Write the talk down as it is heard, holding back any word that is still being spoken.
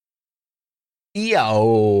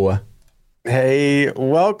Yo. Hey,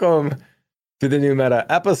 welcome to the new meta,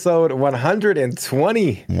 episode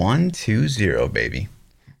 120. 120, baby.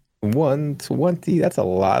 120. That's a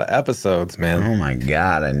lot of episodes, man. Oh my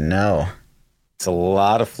God, I know. It's a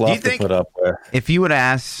lot of fluff to put up with. If you would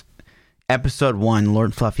ask episode 1,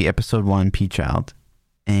 Lord Fluffy, episode 1, ThaPchild,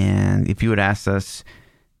 and if you would ask us,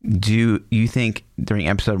 do you think during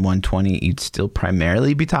episode 120 you'd still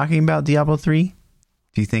primarily be talking about Diablo 3?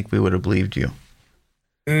 Do you think we would have believed you?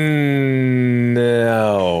 No.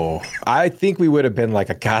 I think we would have been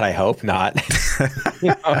like, God, I hope not. You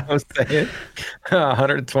know what I'm saying?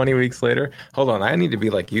 120 weeks later. Hold on. I need to be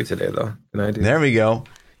like you today, though. Can I do There we go.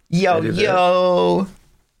 Yo.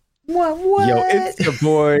 What? Yo, it's your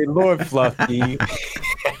boy, Lord Fluffy.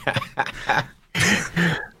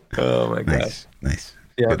 Oh, my gosh. Nice.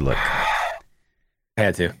 Yeah. Good look.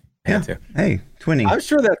 Had to. Hey, twinning. I'm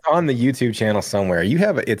sure that's on the YouTube channel somewhere. You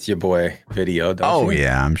have a It's Your Boy video, don't you?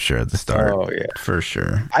 Yeah, I'm sure at the start. Oh, yeah. For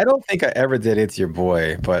sure. I don't think I ever did It's Your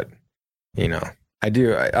Boy, but, you know, I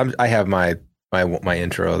do. I have my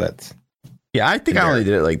intro that's... Yeah, I think I only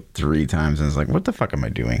did it like 3 times, and I was like, what the fuck am I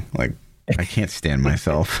doing? Like, I can't stand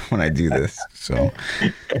myself when I do this, so...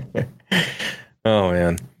 Oh,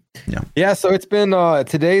 man. Yeah, so it's been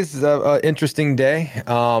today's interesting day.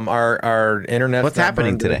 Our internet. What's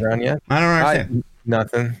happening today? Yet. I don't understand.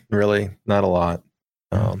 Nothing really, not a lot.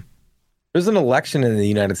 There's an election in the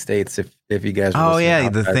United States. If you guys. Oh yeah,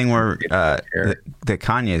 the thing where that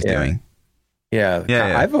Kanye is doing. Yeah.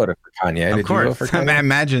 I voted for Kanye. Of course. You vote for Kanye?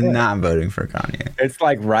 Imagine not voting for Kanye. It's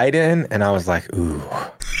like right in, and I was like, ooh,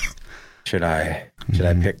 should I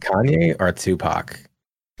pick Kanye or Tupac?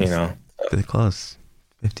 You know, pretty close.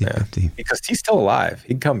 50-50. Yeah. Because he's still alive.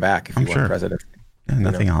 He'd come back if he won presidency. Yeah,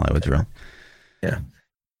 nothing in Hollywood's real. Yeah.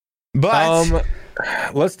 But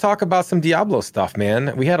let's talk about some Diablo stuff,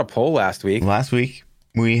 man. We had a poll last week. Last week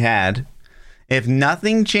we had, if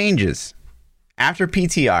nothing changes after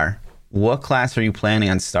PTR, what class are you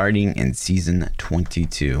planning on starting in season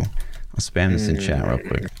 22? I'll spam this in chat real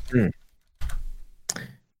quick.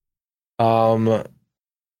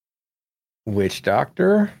 Witch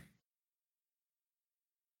Doctor?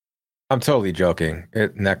 I'm totally joking.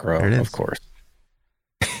 Necro, of course.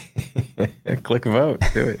 Click vote.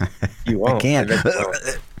 Do it. You won't. I can't.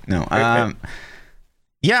 No.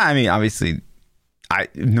 Yeah, I mean, obviously,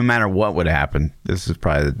 no matter what would happen, this is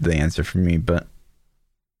probably the answer for me. But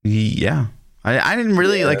yeah, I didn't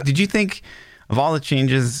really like. Did you think of all the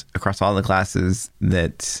changes across all the classes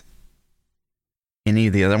that any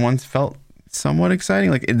of the other ones felt somewhat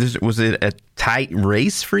exciting? Like, was it a tight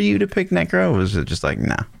race for you to pick Necro? Or was it just like,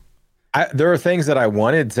 nah? There are things that I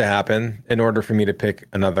wanted to happen in order for me to pick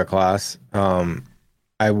another class. I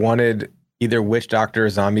wanted either Witch Doctor or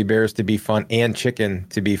Zombie Bears to be fun and Chicken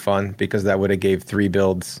to be fun, because that would have gave 3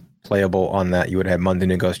 builds playable on that. You would have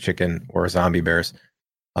Mundane Ghost Chicken or Zombie Bears.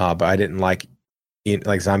 But I didn't like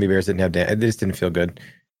Zombie Bears didn't have it just didn't feel good.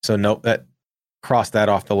 So nope, that crossed that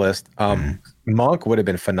off the list. Monk would have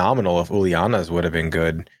been phenomenal if Uliana's would have been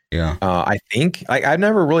good. Yeah. I think I've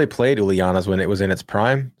never really played Uliana's when it was in its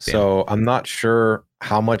prime, so I'm not sure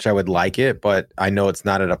how much I would like it, but I know it's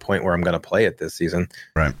not at a point where I'm going to play it this season.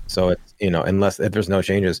 Right. So it's, if there's no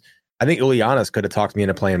changes. I think Uliana's could have talked me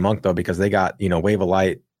into playing Monk though, because they got, Wave of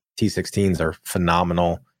Light T16s are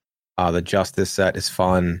phenomenal. The Justice set is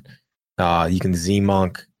fun. You can Z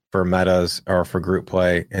Monk for metas or for group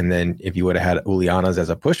play, and then if you would have had Uliana's as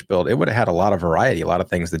a push build, it would have had a lot of variety, a lot of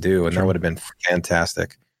things to do, and that would have been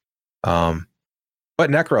fantastic. But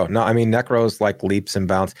Necro, no, I mean, Necro's like leaps and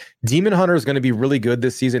bounds. Demon Hunter is going to be really good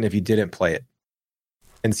this season if you didn't play it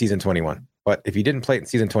in season 21. But if you didn't play it in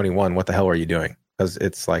season 21, what the hell are you doing? Because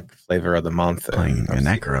it's like flavor of the month. Playing a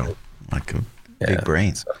Necro, like a big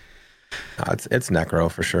brain. So, it's Necro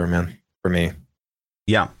for sure, man. For me.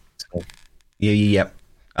 Yeah. So. Yep.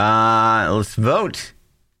 Let's vote.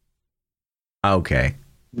 Okay.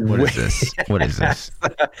 What is this? What is this?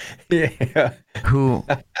 Yeah. Who's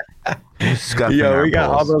scuffing Yo, we got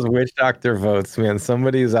polls? all those Witch Doctor votes, man.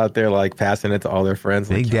 Somebody's out there like passing it to all their friends.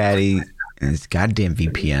 Big like, Daddy and his goddamn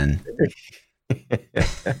VPN.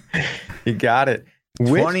 You got it.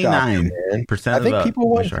 29%. I think people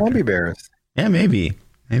want Zombie Bears. Yeah, maybe.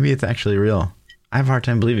 Maybe it's actually real. I have a hard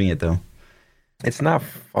time believing it though. It's not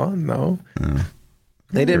fun though.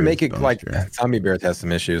 They didn't make it like Zombie Bears has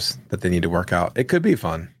some issues that they need to work out. It could be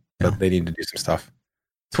fun, but they need to do some stuff.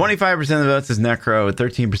 25% of the votes is Necro,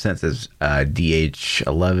 13% says DH,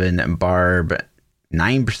 11 Barb,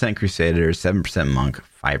 9% Crusader, 7% Monk,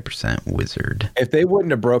 5% Wizard. If they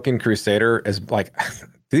wouldn't have broken Crusader as like,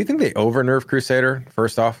 do you think they over nerfed Crusader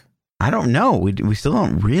first off? I don't know. We still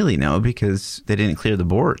don't really know because they didn't clear the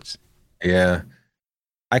boards. Yeah.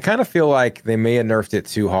 I kind of feel like they may have nerfed it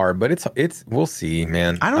too hard, but it's we'll see,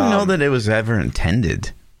 man. I don't know that it was ever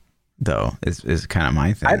intended, though, is kind of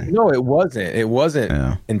my thing. No, it wasn't. It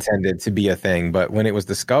wasn't intended to be a thing, but when it was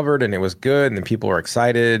discovered and it was good and the people were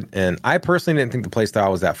excited, and I personally didn't think the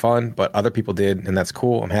playstyle was that fun, but other people did, and that's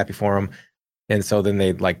cool. I'm happy for them. And so then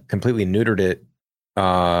they like completely neutered it.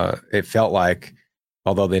 It felt like,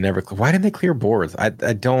 although they never, why didn't they clear boards? I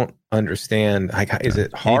don't understand. Like, is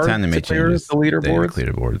it hard to clear the leaderboards? Clear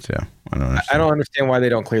the boards, yeah. I don't understand why they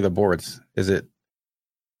don't clear the boards. Is it?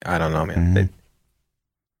 I don't know, man. Mm-hmm.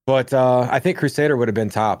 But I think Crusader would have been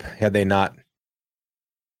top had they not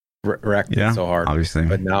wrecked it so hard. Obviously.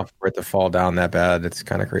 But now for it to fall down that bad, it's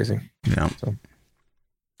kind of crazy. Yeah. So,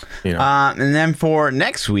 you know. And then for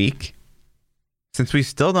next week, since we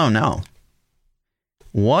still don't know,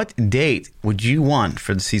 what date would you want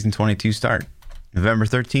for the season 22 start? November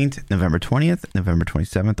 13th, November 20th, November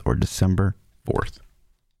 27th, or December 4th?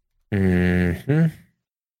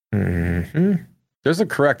 There's a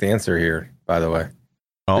correct answer here, by the way.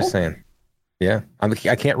 Oh? Just saying. Yeah.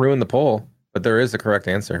 I can't ruin the poll, but there is a correct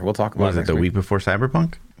answer. We'll talk about it. Was it the week before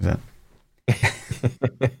Cyberpunk? Is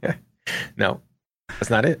that? No, that's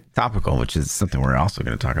not it. Topical, which is something we're also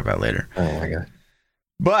going to talk about later. Oh, my God.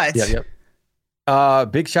 But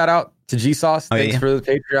big shout out to G Sauce. Thanks for the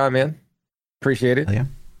Patreon, man. Appreciate it. Oh, yeah.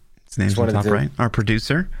 His name's on top right. Our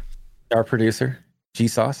producer, G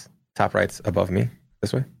Sauce. Top right's above me.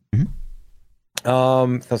 This way.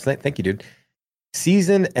 Mm-hmm. So thank you, dude.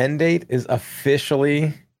 Season end date is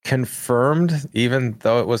officially confirmed, even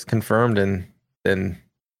though it was confirmed and then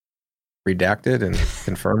redacted and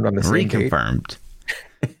confirmed on the same reconfirmed.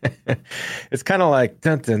 It's kind of like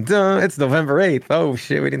dun, dun, dun, it's November 8th. Oh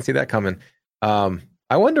shit, we didn't see that coming. I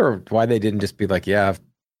wonder why they didn't just be like, yeah,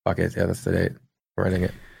 fuck it, yeah, that's the date. We're writing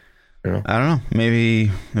it. I don't know.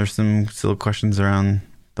 Maybe there's some still questions around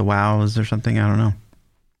the WoWs or something. I don't know.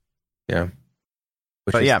 Yeah.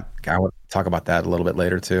 But yeah, I want to talk about that a little bit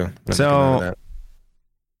later too. So,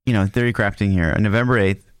 theory crafting here. On November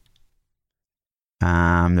 8th,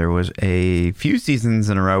 there was a few seasons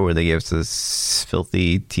in a row where they gave us this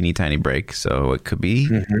filthy, teeny tiny break. So it could be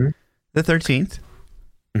the 13th.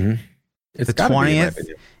 Mm-hmm. It's the 20th.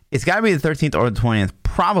 It's got to be the 13th or the 20th,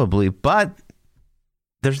 probably. But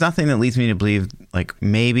there's nothing that leads me to believe, like,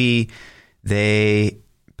 maybe they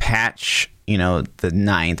patch, the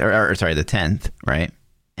 9th, or sorry, the 10th, right?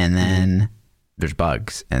 And then there's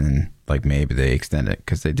bugs, and like maybe they extend it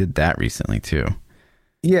because they did that recently too.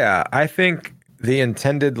 Yeah, I think the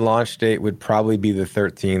intended launch date would probably be the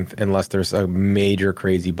 13th, unless there's a major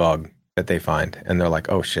crazy bug that they find, and they're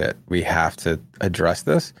like, "Oh shit, we have to address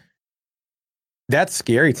this." That's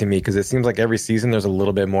scary to me because it seems like every season there's a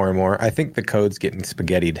little bit more and more. I think the code's getting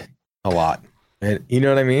spaghettied a lot, and you know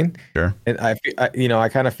what I mean? Sure. And I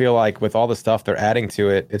kind of feel like with all the stuff they're adding to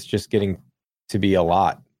it, it's just getting to be a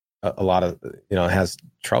lot of, it has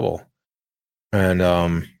trouble. And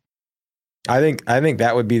I think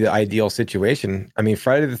that would be the ideal situation. I mean,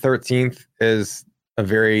 Friday the 13th is a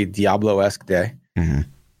very Diablo-esque day. Mm-hmm.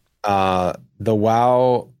 The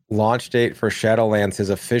WoW launch date for Shadowlands has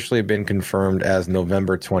officially been confirmed as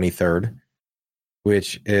November 23rd,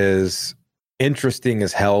 which is interesting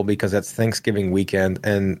as hell because that's Thanksgiving weekend.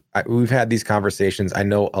 And we've had these conversations. I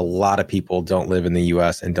know a lot of people don't live in the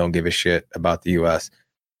US and don't give a shit about the US,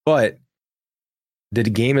 but the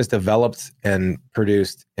game is developed and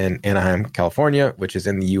produced in Anaheim, California, which is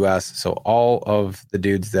in the US. So all of the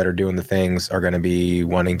dudes that are doing the things are going to be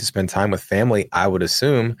wanting to spend time with family, I would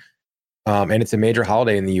assume. And it's a major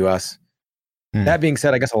holiday in the US. That being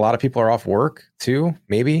said, I guess a lot of people are off work too,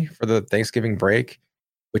 maybe for the Thanksgiving break,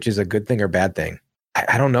 which is a good thing or bad thing.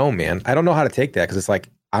 I don't know, man. I don't know how to take that because it's like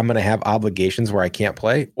I'm going to have obligations where I can't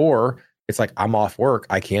play, or it's like I'm off work,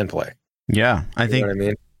 I can play. Yeah, I think. You know what I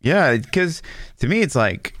mean? Yeah, because to me, it's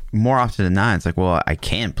like more often than not, it's like, well, I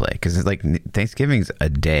can play because it's like Thanksgiving's a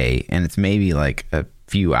day and it's maybe like a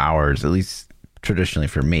few hours, at least traditionally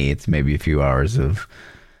for me, it's maybe a few hours of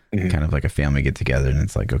kind of like a family get together and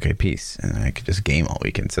it's like, okay, peace. And I could just game all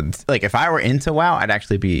weekend. So it's like if I were into WoW, I'd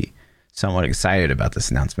actually be somewhat excited about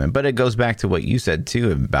this announcement. But it goes back to what you said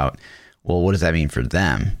too about, well, what does that mean for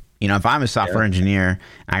them? If I'm a software engineer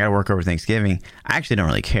and I got to work over Thanksgiving, I actually don't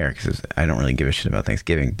really care because I don't really give a shit about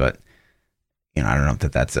Thanksgiving. But, I don't know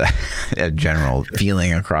if that's a general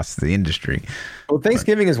feeling across the industry. Well,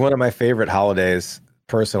 Thanksgiving is one of my favorite holidays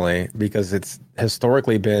personally because it's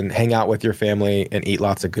historically been hang out with your family and eat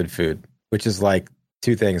lots of good food, which is like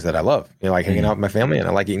two things that I love. Like hanging out with my family and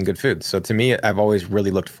I like eating good food. So to me, I've always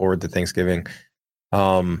really looked forward to Thanksgiving.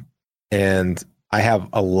 and I have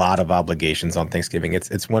a lot of obligations on Thanksgiving.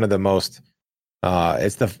 It's one of the most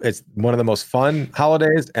it's one of the most fun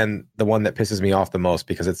holidays, and the one that pisses me off the most,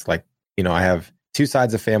 because it's like, I have two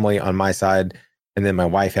sides of family on my side, and then my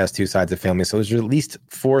wife has two sides of family. So there's at least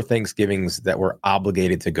 4 Thanksgivings that we're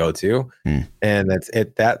obligated to go to. And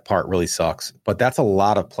that part really sucks. But that's a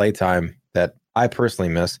lot of playtime that I personally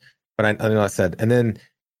miss. But I know I said, and then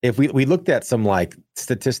if we looked at some like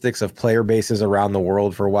statistics of player bases around the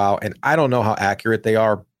world for a while, and I don't know how accurate they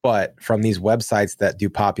are, but from these websites that do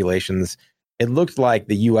populations, it looked like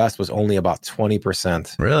the US was only about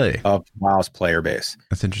 20% really of WoW's player base.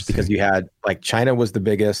 That's interesting. Because you had like China was the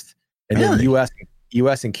biggest, and really? then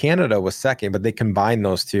US and Canada was second, but they combined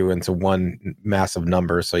those two into one massive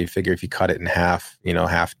number. So you figure if you cut it in half,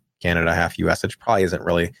 half Canada, half US, which probably isn't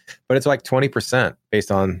really, but it's like 20%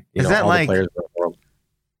 based on is that all like the players in the world.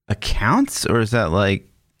 Accounts, or is that like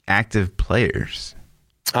active players?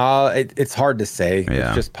 It's hard to say. Yeah.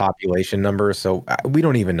 It's just population numbers, so we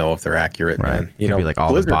don't even know if they're accurate, right. man. It could be like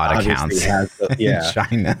all Blizzard the bot accounts in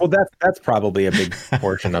China. Well, that's probably a big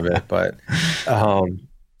portion of it, but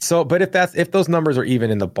but if those numbers are even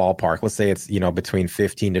in the ballpark, let's say it's between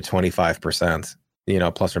 15 to 25%,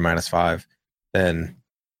 plus or minus 5, then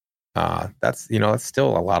that's that's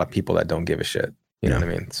still a lot of people that don't give a shit. You know what I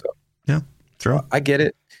mean? So yeah, true. I get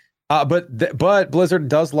it. But Blizzard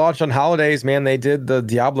does launch on holidays, man. They did the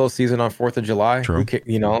Diablo season on 4th of July. True.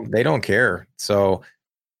 They don't care. So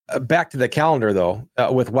back to the calendar, though,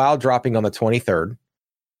 with WoW dropping on the 23rd,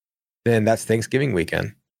 then that's Thanksgiving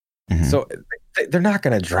weekend. Mm-hmm. So they're not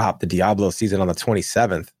going to drop the Diablo season on the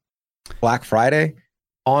 27th. Black Friday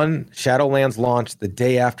on Shadowlands launch the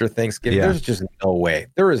day after Thanksgiving. Yeah. There's just no way.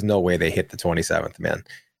 There is no way they hit the 27th, man.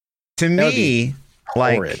 To me,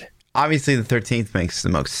 like... Obviously, the 13th makes the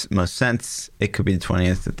most sense. It could be the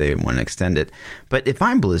 20th if they want to extend it. But if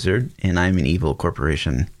I'm Blizzard and I'm an evil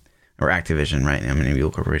corporation, or Activision, right? I'm an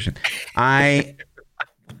evil corporation.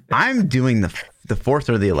 I'm doing the 4th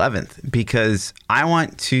or the 11th because I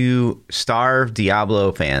want to starve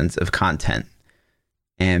Diablo fans of content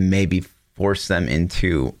and maybe force them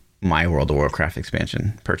into my World of Warcraft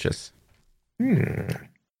expansion purchase. I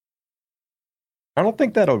don't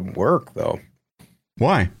think that'll work, though.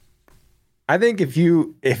 Why? I think if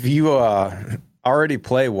you already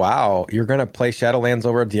play WoW, you're going to play Shadowlands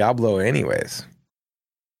over Diablo anyways.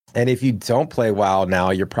 And if you don't play WoW now,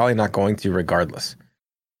 you're probably not going to regardless.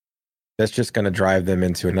 That's just going to drive them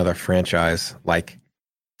into another franchise, like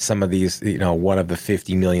some of these, one of the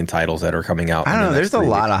 50 million titles that are coming out. I don't know. There's a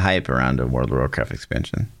lot of hype around a World of Warcraft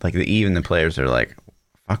expansion. Like even the players are like,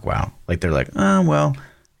 fuck WoW. Like they're like, oh, well,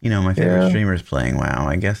 my favorite streamer's playing WoW.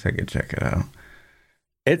 I guess I could check it out.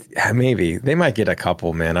 It's maybe they might get a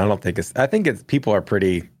couple, man. I think it's people are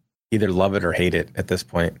pretty either love it or hate it at this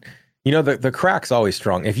point. The crack's always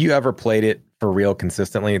strong. If you ever played it for real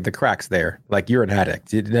consistently, the crack's there. Like you're an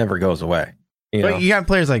addict. It never goes away. But you got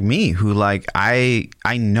players like me who like I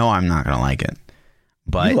know I'm not gonna like it.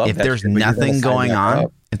 But if there's nothing going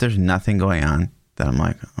on, then I'm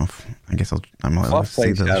like, oh, I guess I'm gonna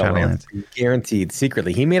see the Shadowlands. Guaranteed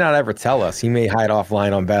secretly. He may not ever tell us. He may hide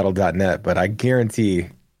offline on battle.net, but I guarantee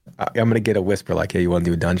I'm going to get a whisper like, hey, you want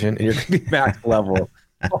to do a dungeon? And you're going to be max level.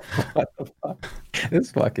 What the fuck?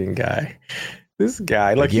 This fucking guy. This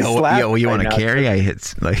guy. Like, you want to carry? I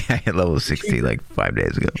hit level 60 like 5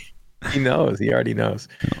 days ago. He knows. He already knows.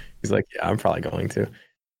 He's like, yeah, I'm probably going to.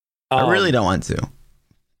 I really don't want to.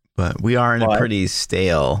 But we are in a pretty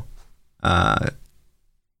stale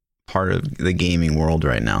part of the gaming world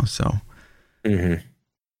right now, so we'll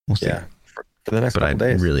see. Yeah, for the next couple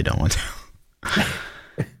days. I really don't want to.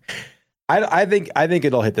 I think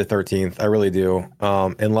it'll hit the 13th. I really do.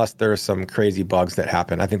 Unless there's some crazy bugs that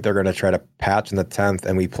happen. I think they're going to try to patch on the 10th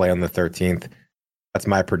and we play on the 13th. That's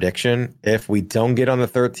my prediction. If we don't get on the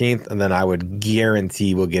 13th, and then I would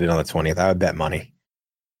guarantee we'll get it on the 20th. I would bet money.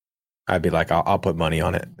 I'd be like, I'll put money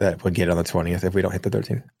on it that we'll get it on the 20th if we don't hit the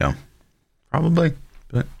 13th. Yeah, probably.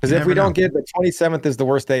 Because if we don't get the 27th is the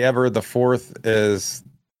worst day ever. The 4th is,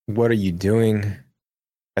 what are you doing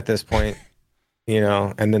at this point?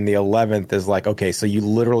 And then the 11th is like, okay, so you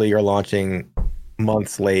literally are launching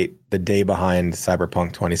months late, the day behind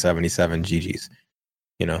Cyberpunk 2077 GG's,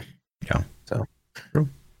 Yeah. So true.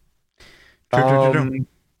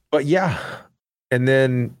 But yeah. And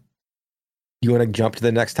then you want to jump to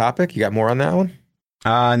the next topic? You got more on that one?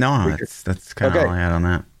 No, that's kind of all I had on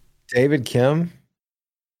that. David Kim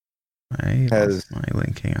has my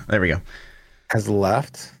linking. There we go. Has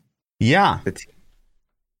left. Yeah.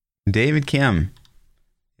 David Kim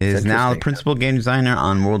is now the principal game designer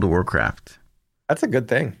on World of Warcraft. That's a good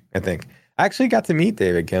thing, I think. I actually got to meet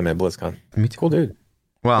David Kim at BlizzCon. Me too. Cool dude.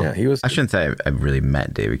 Well, Yeah, he was. I shouldn't say I really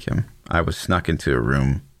met David Kim. I was snuck into a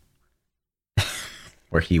room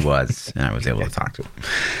where he was, and I was able to talk to him.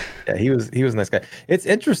 Yeah, he was a nice guy. It's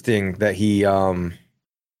interesting that he, I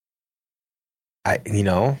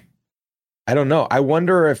don't know. I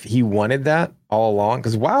wonder if he wanted that all along,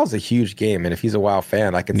 because WoW's a huge game, and if he's a WoW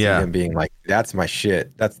fan, I can see him being like, "That's my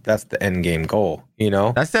shit. That's the end game goal."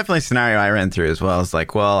 That's definitely a scenario I ran through as well. It's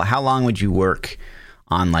like, well, how long would you work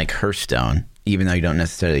on like Hearthstone, even though you don't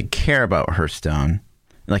necessarily care about Hearthstone?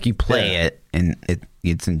 Like you play it, and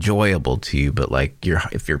it's enjoyable to you, but like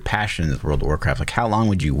if you're passionate with World of Warcraft, like how long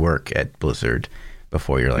would you work at Blizzard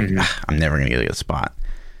before you're like, I'm never gonna get a spot?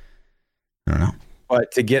 I don't know.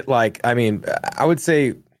 But to get like, I mean, I would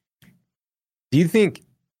say, do you think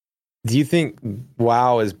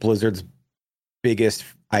WoW is Blizzard's biggest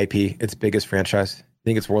IP, its biggest franchise? You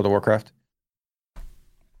think it's World of Warcraft?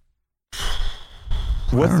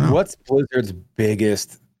 What's Blizzard's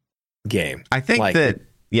biggest game? I think that,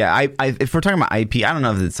 I if we're talking about IP, I don't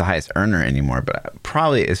know if it's the highest earner anymore, but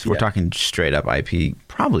probably if we're talking straight up IP,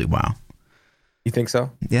 probably WoW. You think so?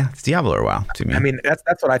 Yeah, it's Diablo or WoW to me. I mean,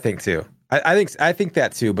 that's what I think too. I think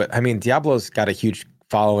that too, but I mean, Diablo's got a huge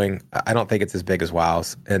following. I don't think it's as big as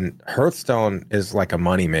WoW's, and Hearthstone is like a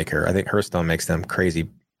money maker. I think Hearthstone makes them crazy,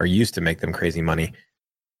 or used to make them crazy money.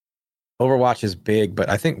 Overwatch is big, but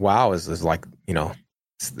I think WoW is like,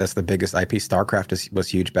 that's the biggest IP. StarCraft was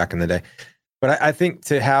huge back in the day, but I think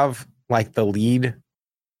to have like the lead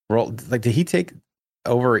role, like did he take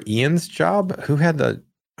over Ian's job? Who had the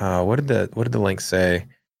what did the link say?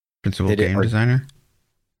 Principal game designer.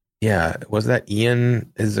 Yeah, was that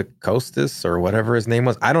Ian Izacostas or whatever his name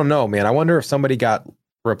was? I don't know, man. I wonder if somebody got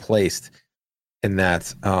replaced in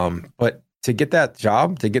that. But to get that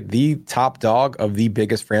job, to get the top dog of the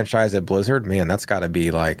biggest franchise at Blizzard, man, that's got to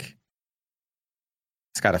be like,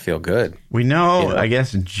 it's got to feel good. We know, I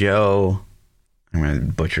guess Joe, I'm going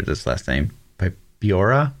to butcher this last name,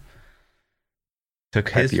 Piora,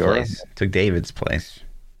 took David's place,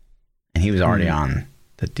 and he was already on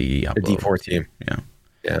the D4 team.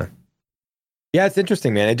 Yeah. Yeah, it's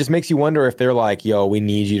interesting, man. It just makes you wonder if they're like, yo, we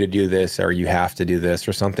need you to do this, or you have to do this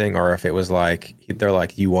or something, or if it was like, they're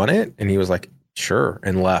like, you want it? And he was like, sure,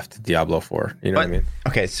 and left Diablo 4. You know what I mean?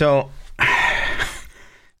 Okay, so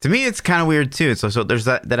to me, it's kind of weird too. So there's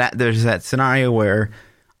that scenario where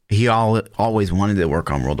he always wanted to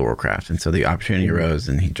work on World of Warcraft, and so the opportunity arose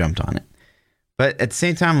and he jumped on it. But at the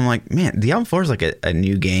same time, I'm like, man, Diablo 4 is like a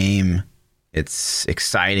new game. It's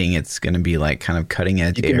exciting. It's going to be like kind of cutting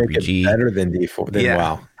edge ARPG. Make it better than D4.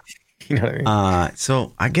 WoW. You know what I mean?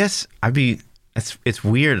 So I guess it's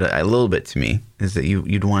weird a little bit to me is that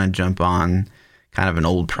you'd want to jump on kind of an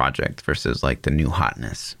old project versus like the new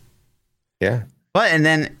hotness. Yeah. But and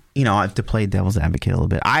then I have to play devil's advocate a little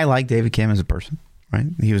bit. I like David Kim as a person, right?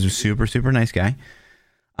 He was a super, super nice guy.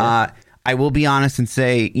 I will be honest and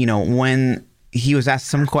say, when he was asked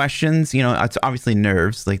some questions, it's obviously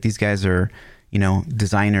nerves. Like these guys are,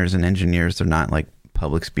 designers and engineers. They're not like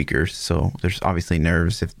public speakers. So there's obviously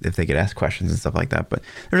nerves if they get asked questions and stuff like that. But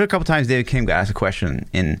there's a couple times David Kim got asked a question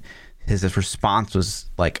and his response was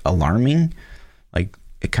like alarming. Like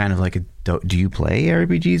it kind of like do you play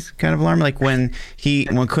RPGs kind of alarming? Like when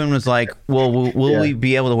Kun was like, well, will we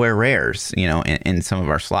be able to wear rares, in some of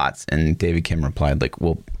our slots? And David Kim replied like,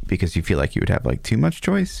 well, because you feel like you would have like too much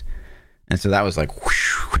choice. And so that was like,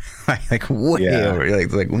 whoosh, like way over.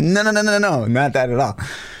 Like no, not that at all.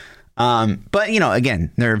 But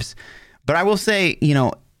again, nerves. But I will say,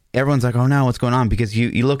 everyone's like, oh no, what's going on? Because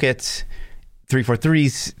you look at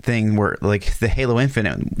 343's thing where like the Halo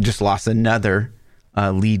Infinite just lost another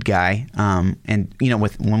lead guy. And when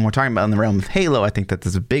we're talking about in the realm of Halo, I think that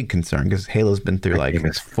there's a big concern because Halo's been through like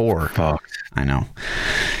it's 4. Fucked. I know.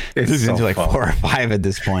 It's been through like 4 or 5 at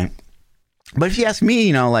this point. But if you ask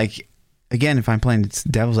me, like. Again, if I'm playing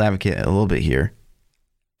devil's advocate a little bit here,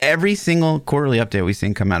 every single quarterly update we've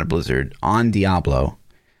seen come out of Blizzard on Diablo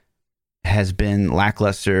has been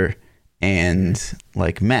lackluster and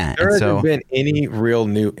like meh. There hasn't been any real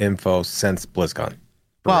new info since BlizzCon.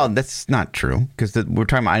 Well, that's not true because we're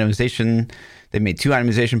talking about itemization. They made 2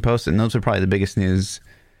 itemization posts, and those are probably the biggest news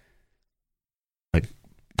like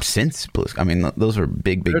since BlizzCon. I mean, those were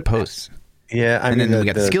big posts. Yeah, and then we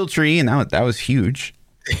got the skill tree, and that was huge.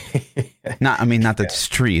 Not the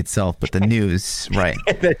tree itself, but the news, right?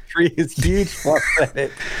 The tree is huge.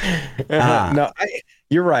 No,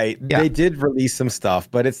 you're right. Yeah. They did release some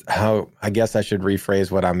stuff, but it's how I guess I should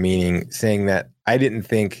rephrase what I'm meaning, saying that I didn't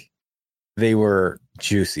think they were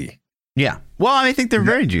juicy. Yeah. Well, I think they're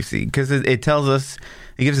very juicy because it tells us,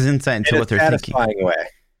 it gives us insight into what they're thinking. Way.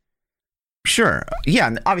 Sure.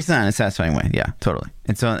 Yeah. Obviously not in a satisfying way. Yeah, totally.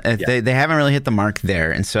 And so they haven't really hit the mark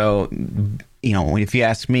there. And so, you know, if you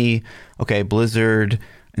ask me, okay, Blizzard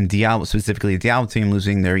and Diablo, specifically the Diablo team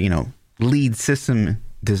losing their, you know, lead system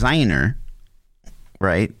designer,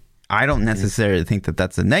 right? I don't necessarily think that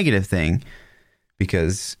that's a negative thing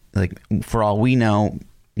because, like, for all we know,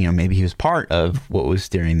 you know, maybe he was part of what was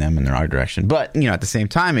steering them in the right direction. But, you know, at the same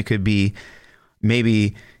time, it could be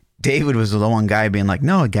maybe David was the one guy being like,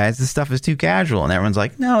 no, guys, this stuff is too casual. And everyone's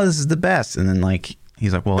like, no, this is the best. And then, like,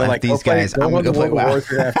 he's like, well, like, these guys, I'm going to go play WoW.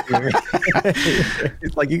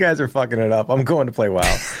 It's like, you guys are fucking it up. I'm going to play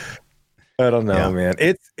WoW. I don't know, man.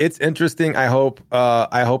 It's interesting. I hope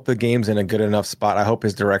the game's in a good enough spot. I hope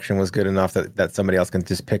his direction was good enough that somebody else can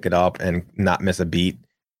just pick it up and not miss a beat,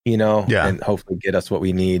 you know, and hopefully get us what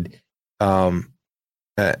we need.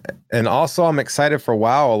 And also I'm excited for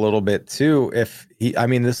WoW a little bit too.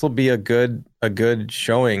 This will be a good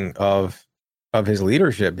showing of his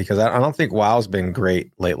leadership, because I don't think WoW's been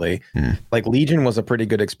great lately. Like Legion was a pretty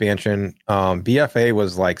good expansion. BFA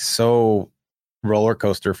was like so roller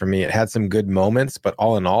coaster for me. It had some good moments, but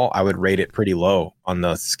all in all, I would rate it pretty low on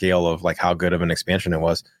the scale of like how good of an expansion it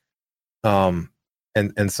was.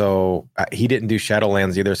 And so he didn't do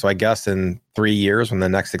Shadowlands either. So I guess in 3 years when the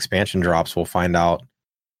next expansion drops, we'll find out,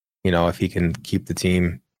 you know, if he can keep the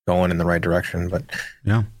team going in the right direction. But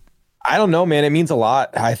yeah, I don't know, man. It means a lot.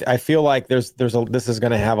 I feel like this is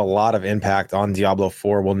going to have a lot of impact on Diablo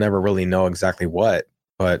 4. We'll never really know exactly what,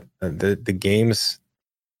 but the game's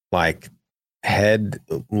like head.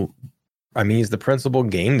 I mean, he's the principal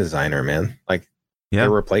game designer, man. Like,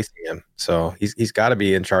 they're replacing him, so he's got to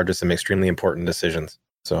be in charge of some extremely important decisions.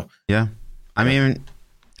 So yeah, I mean,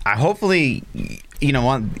 hopefully, you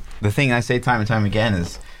know, the thing I say time and time again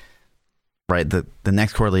is, right, the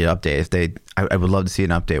next quarterly update, I would love to see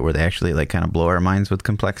an update where they actually like kind of blow our minds with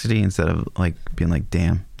complexity instead of like being like,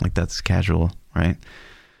 damn, like that's casual, right?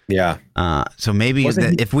 Yeah. So maybe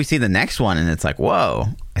if we see the next one and it's like, whoa,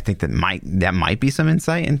 I think that might be some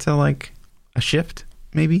insight into like a shift,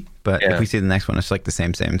 maybe. But if we see the next one, it's like the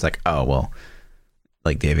same. It's like, oh well,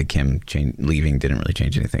 like David Kim leaving didn't really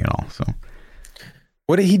change anything at all. So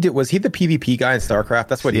what did he do? Was he the PvP guy in StarCraft?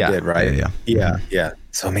 That's what he did, right? Yeah.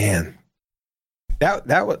 So man,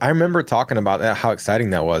 that was, I remember talking about that, how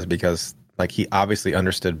exciting that was, because like he obviously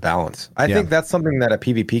understood balance. I think that's something that a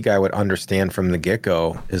PvP guy would understand from the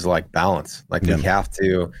get-go, is like balance. Like we have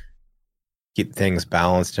to keep things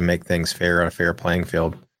balanced to make things fair on a fair playing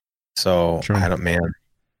field. So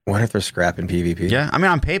what if they're scrapping PvP? Yeah, I mean,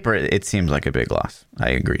 on paper, it seems like a big loss. I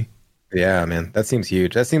agree. Yeah, man, that seems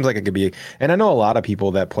huge. That seems like it could be. And I know a lot of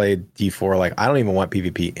people that played D4, like, I don't even want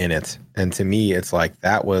PvP in it. And to me, it's like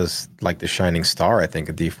that was like the shining star, I think,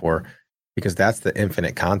 of D4, because that's the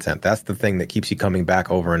infinite content. That's the thing that keeps you coming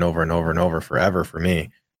back over and over and over and over forever. For me,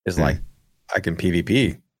 is like, I can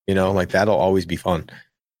PvP. You know, like that'll always be fun.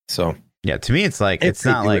 So yeah, to me, it's like it's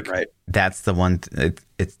not like that's the one.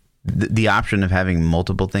 It's the option of having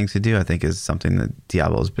multiple things to do, I think, is something that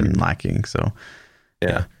Diablo's been lacking. So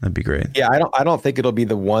yeah, that'd be great. Yeah, I don't think it'll be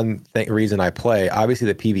the one reason I play. Obviously,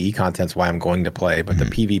 the PvE content's why I'm going to play, but the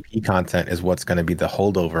PvP content is what's going to be the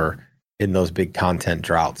holdover in those big content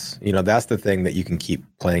droughts. You know, that's the thing that you can keep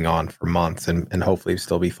playing on for months and hopefully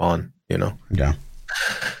still be fun, you know? Yeah.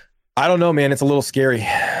 I don't know, man. It's a little scary.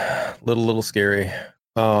 Little scary.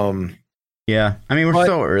 Yeah. I mean, we're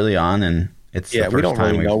so early on, and it's the first we don't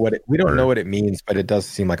time really know what it means, but it does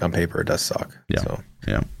seem like on paper it does suck. Yeah. So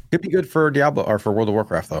yeah. Could be good for Diablo or for World of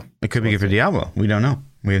Warcraft, though. It could be good for Diablo. We don't know.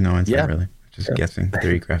 We have no insight, really. Just guessing,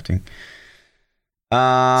 theory crafting.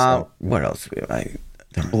 What else?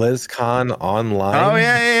 BlizzCon Online. Oh,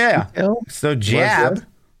 yeah. So Jab,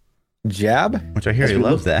 which I hear he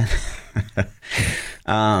loves that.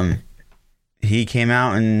 He came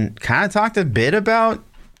out and kind of talked a bit about.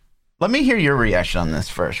 Let me hear your reaction on this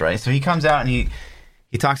first, right? So he comes out and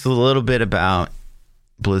he talks a little bit about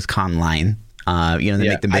BlizzConline. They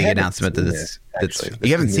make the big announcement that this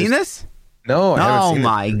you haven't seen this? No, I haven't seen it. Oh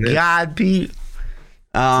my God, Pete.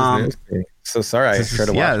 So sorry, I tried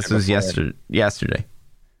to watch it. Yeah, this was yesterday.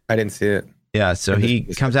 I didn't see it. Yeah, so he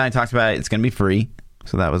comes out and talks about it. It's going to be free.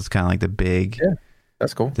 So that was kind of like the big... Yeah,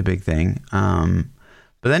 that's cool. The big thing.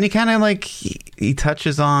 But then he kind of like... He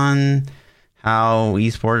touches on how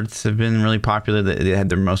esports have been really popular. They had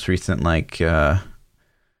their most recent like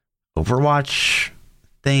Overwatch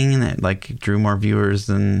thing that like drew more viewers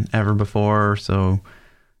than ever before. So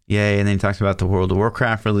yay. And then he talks about the World of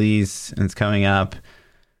Warcraft release, and it's coming up.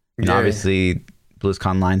 And obviously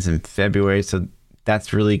BlizzConline's in February. So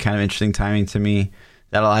that's really kind of interesting timing to me.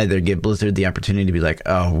 that'll either give Blizzard the opportunity to be like,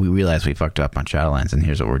 oh, we realize we fucked up on Shadowlands and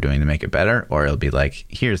here's what we're doing to make it better, or it'll be like,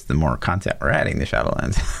 here's the more content we're adding to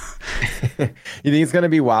Shadowlands. You think it's going to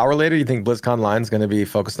be WoW related? You think BlizzConline is going to be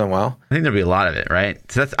focused on WoW? I think there'll be a lot of it, right?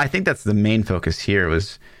 So I think that's the main focus here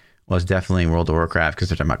was definitely World of Warcraft, because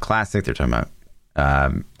they're talking about Classic, they're talking about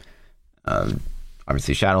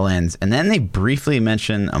obviously Shadowlands, and then they briefly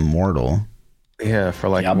mention Immortal. Yeah, for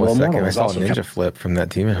like Diablo 1 second. Immortal I is saw a also ninja flip from that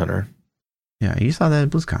Demon Hunter. Yeah, you saw that at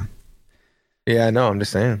BlizzCon. Yeah, I know. I'm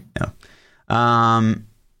just saying. Yeah.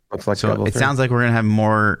 Looks like So Diablo it 3. sounds like we're gonna have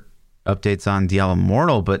more updates on Diablo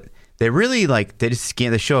Immortal, but they really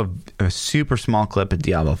they show a super small clip of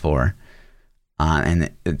Diablo 4, and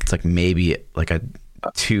it's like maybe like a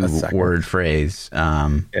 2-word phrase.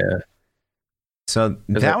 Yeah. So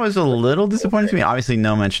that was a little disappointing to me. Obviously,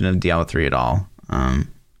 no mention of Diablo 3 at all.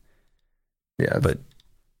 Yeah, but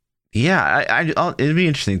yeah, it'd be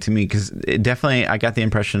interesting to me, because it definitely, I got the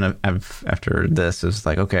impression of after this, it's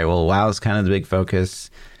like, okay, well, WoW is kind of the big focus.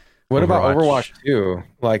 What about Overwatch 2?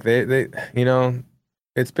 Like they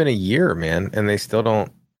it's been a year, man, and they still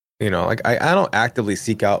don't, like I don't actively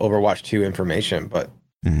seek out Overwatch 2 information, but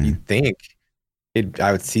you'd think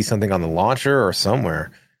I would see something on the launcher or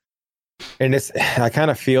somewhere. And I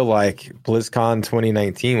kind of feel like BlizzCon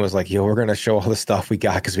 2019 was like, yo, we're going to show all the stuff we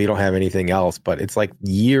got because we don't have anything else. But it's like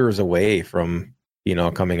years away from,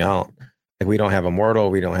 coming out. Like we don't have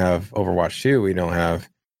Immortal. We don't have Overwatch 2. We don't have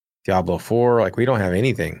Diablo 4. Like we don't have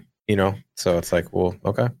anything, So it's like, well,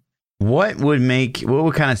 okay. What would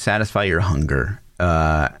kind of satisfy your hunger?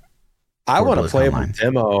 I want to play a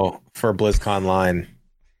demo for BlizzConline.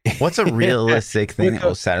 What's a realistic thing that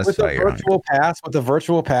will satisfy your virtual pass? With the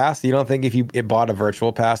virtual pass, you don't think if you bought a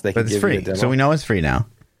virtual pass, they could give free. You a demo? So we know it's free now.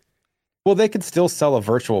 Well, they could still sell a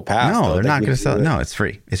virtual pass. No, they're not going to sell it. No, it's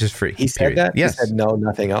free. It's just free. He said that? Yes. He said no,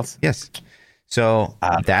 nothing else? Yes. So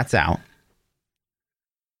that's out.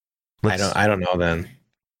 I don't know then.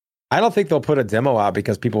 I don't think they'll put a demo out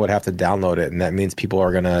because people would have to download it, and that means people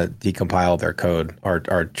are going to decompile their code or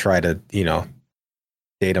try to,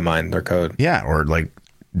 data mine their code. Yeah, or like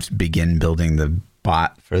just begin building the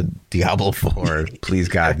bot for Diablo 4. Please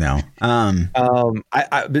God, no.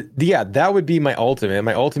 Yeah, that would be my ultimate.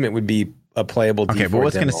 My ultimate would be a playable D4 Okay, but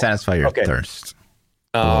what's going to satisfy your thirst?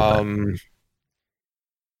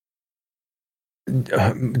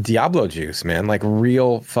 Diablo juice, man. Like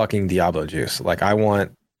real fucking Diablo juice. Like I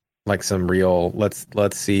want like some real let's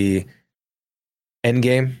see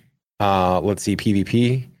endgame. Let's see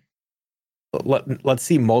PvP. Let's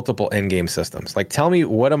see multiple endgame systems. Like, tell me,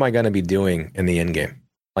 what am I going to be doing in the endgame?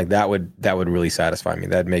 Like that would really satisfy me.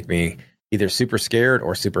 That'd make me either super scared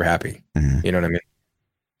or super happy. Mm-hmm. You know what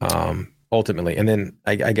I mean? Ultimately, and then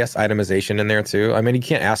I guess itemization in there too. I mean, you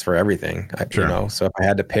can't ask for everything, sure. So if I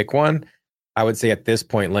had to pick one, I would say at this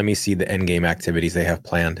point, let me see the endgame activities they have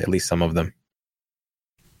planned. At least some of them.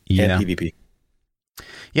 Yeah. And PvP.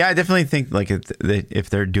 Yeah, I definitely think like if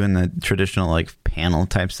they're doing the traditional like panel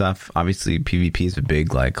type stuff, obviously PvP is a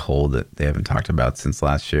big like hole that they haven't talked about since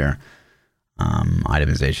last year.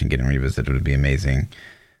 Itemization getting revisited would be amazing.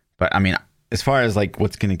 But I mean, as far as like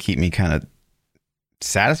what's going to keep me kind of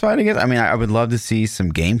satisfied, I guess, I mean, I would love to see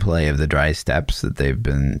some gameplay of the dry steppes that they've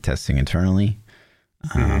been testing internally.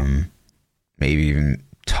 Maybe even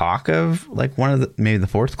talk of like maybe the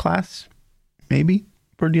fourth class, maybe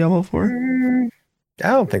for Diablo 4. I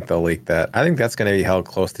don't think they'll leak that. I think that's going to be held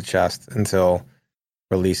close to chest until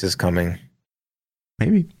release is coming.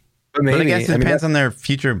 Maybe. But I guess it depends on their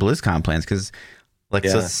future BlizzCon plans, because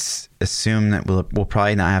let's assume that we'll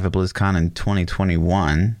probably not have a BlizzCon in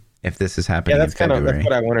 2021 if this is happening in February. That's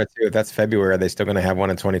what I wondered too. If that's February, are they still going to have one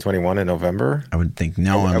in 2021 in November? I would think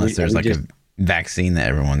no, unless there's like a vaccine that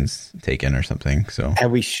everyone's taken or something. So have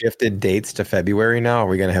we shifted dates to February now? Are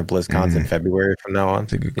we going to have BlizzCons in February from now on?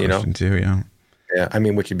 That's a good question too, yeah. Yeah, I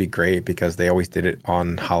mean, which would be great because they always did it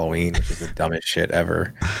on Halloween, which is the dumbest shit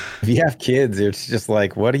ever. If you have kids, it's just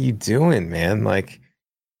like, what are you doing, man? Like,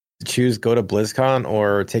 choose go to BlizzCon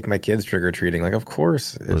or take my kids trick or treating. Like, of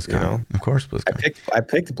course, BlizzCon. Of course, BlizzCon. I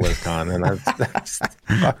picked BlizzCon,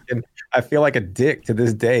 and I feel like a dick to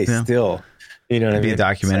this day. Yeah. Still, you know what I mean? Be a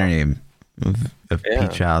documentary of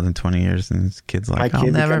ThaPchild in 20 years, and his kid's like, I'll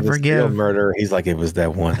never forgive murder. He's like, it was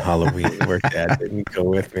that one Halloween where Dad didn't go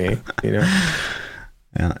with me. You know.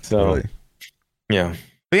 Yeah. So, totally. Yeah.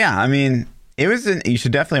 But yeah, I mean, you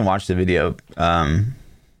should definitely watch the video.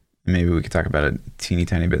 Maybe we could talk about it a teeny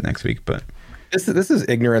tiny bit next week, but this is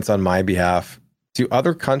ignorance on my behalf. Do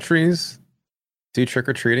other countries do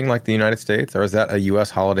trick-or-treating like the United States, or is that a U.S.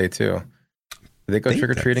 holiday too? Do they go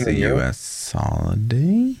trick-or-treating in a U.S.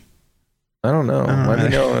 holiday? I don't know. Let me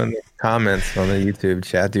know comments on the YouTube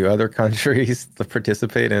chat. Do other countries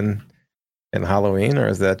participate in Halloween, or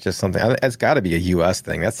is that just something? It's got to be a U.S.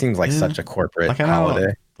 thing. That seems like such a corporate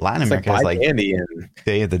holiday. Latin America is like candy and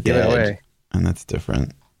Day of the Dead, and that's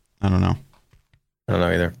different. I don't know. I don't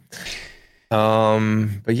know either.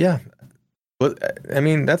 But yeah, I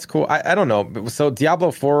mean, that's cool. I don't know. So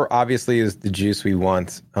Diablo 4 obviously is the juice we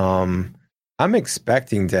want. I'm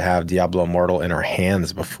expecting to have Diablo Immortal in our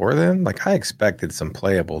hands before then. Like, I expected some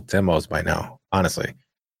playable demos by now, honestly.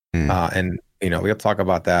 And we'll talk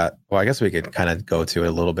about that. Well, I guess we could kind of go to it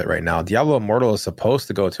a little bit right now. Diablo Immortal is supposed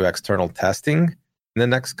to go to external testing in the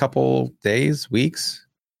next couple days, weeks,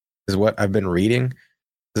 is what I've been reading.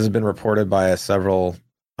 This has been reported by several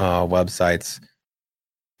websites,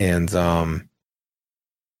 and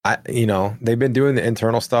they've been doing the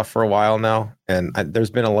internal stuff for a while now, and there's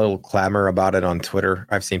been a little clamor about it on Twitter.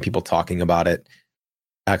 I've seen people talking about it,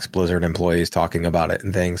 ex-Blizzard employees talking about it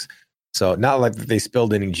and things. So not like they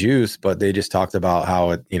spilled any juice, but they just talked about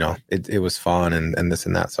how it was fun and this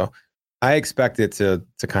and that. So I expect it to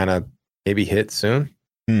kind of maybe hit soon.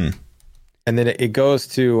 And then it goes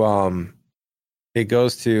to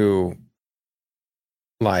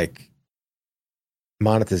like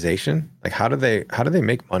monetization. Like, how do they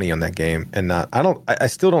make money on that game? And I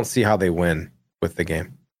still don't see how they win with the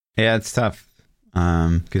game. Yeah, it's tough.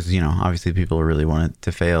 Because obviously people really want it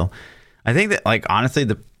to fail. I think that, like, honestly,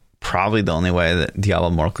 probably the only way that Diablo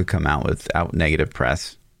Immortal could come out without negative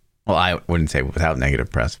press. Well, I wouldn't say without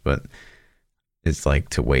negative press, but it's like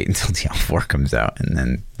to wait until Diablo 4 comes out and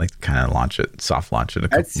then like kind of soft launch it a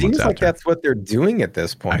couple months after. It seems like that's what they're doing at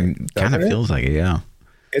this point. Kind of feels like it, yeah.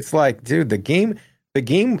 It's like, dude, the game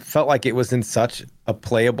felt like it was in such a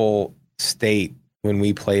playable state when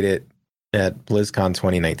we played it at BlizzCon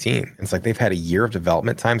 2019. It's like they've had a year of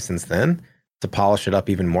development time since then to polish it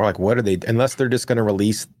up even more. Like, what are they, unless they're just going to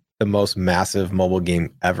release the most massive mobile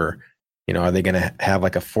game ever? Are they going to have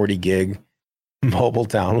like a 40 gig mobile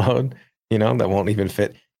download, that won't even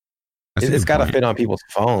fit? It's got to fit on people's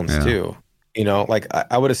phones too. Like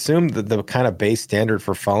I would assume that the kind of base standard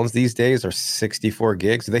for phones these days are 64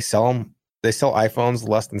 gigs. Do they sell them? They sell iPhones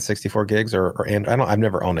less than 64 gigs or I've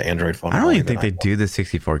never owned an Android phone. I don't even think they do the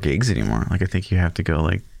 64 gigs anymore. Like, I think you have to go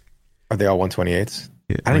like, are they all 128s?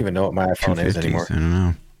 Yeah, I don't even know what my iPhone is anymore. I don't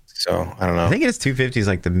know. So I don't know. I think it is 250 is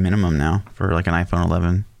like the minimum now for like an iPhone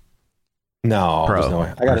 11. No, Pro no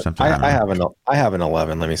way. I have an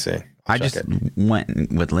 11. Let me see. I just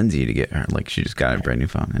went with Lindsay to get her. Like, she just got a brand new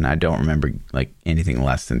phone, and I don't remember like anything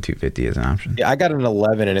less than 250 as an option. Yeah, I got an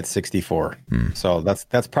 11 and it's 64. So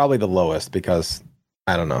that's probably the lowest because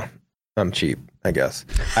I don't know. I'm cheap, I guess.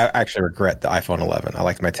 I actually regret the iPhone 11. I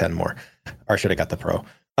liked my 10 more, or should have got the Pro.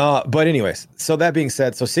 But anyways, so that being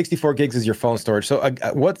said, so 64 gigs is your phone storage. So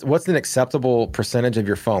what's an acceptable percentage of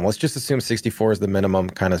your phone? Let's just assume 64 is the minimum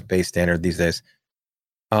kind of base standard these days.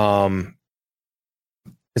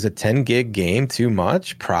 Is a 10 gig game too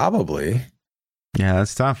much? Probably. Yeah,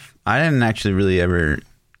 that's tough. I didn't actually really ever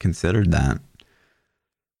consider that.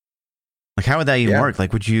 Like, how would that even work?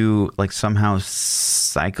 Like, would you like somehow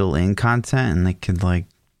cycle in content and they could like,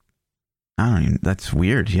 I don't even, that's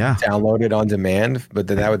weird. Yeah. Download it on demand, but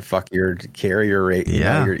then that would fuck your carrier rate.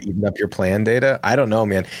 You're eating up your plan data. I don't know,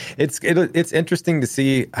 man. It's interesting to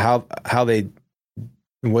see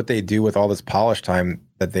what they do with all this polish time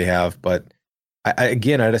that they have. But I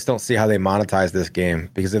just don't see how they monetize this game,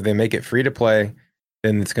 because if they make it free to play,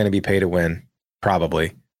 then it's going to be pay to win,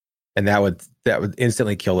 probably. And that would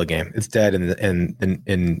instantly kill the game. It's dead in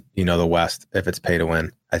the West if it's pay to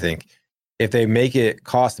win, I think. If they make it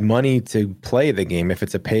cost money to play the game, if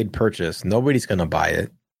it's a paid purchase, nobody's going to buy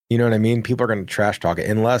it. You know what I mean? People are going to trash talk it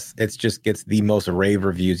unless it just gets the most rave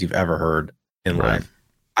reviews you've ever heard in life.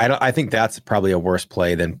 I think that's probably a worse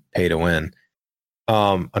play than pay to win,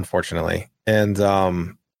 unfortunately.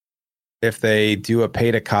 And if they do a pay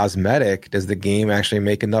to cosmetic, does the game actually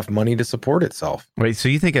make enough money to support itself? Wait, so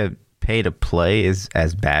you think a pay to play is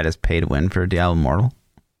as bad as pay to win for Diablo Immortal?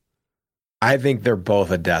 I think they're both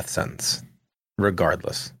a death sentence,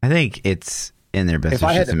 regardless. I think it's in their best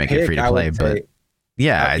interest to make it free to play, but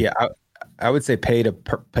I would say pay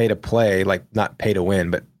to play, like not pay to win,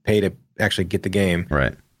 but pay to actually get the game.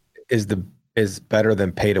 Right, is better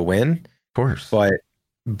than pay to win, of course.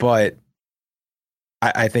 But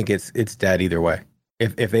I think it's dead either way.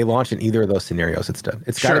 If they launch in either of those scenarios, it's dead.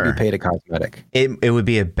 It's got to be pay to cosmetic. It would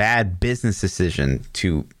be a bad business decision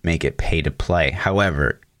to make it pay to play.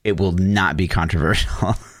 However, it will not be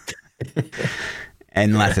controversial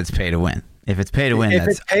unless it's pay to win. If it's pay to win, if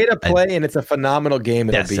it's pay to play and it's a phenomenal game,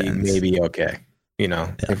 it'll be maybe okay.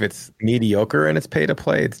 If it's mediocre and it's pay to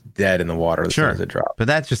play, it's dead in the water as soon as it drops. But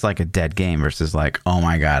that's just like a dead game versus like, oh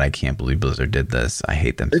my God, I can't believe Blizzard did this. I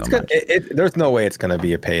hate them so much. There's no way it's going to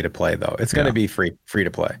be a pay to play though. It's going to be free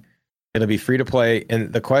to play. It'll be free to play.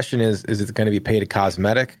 And the question is it going to be pay to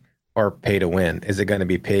cosmetic or pay to win? Is it going to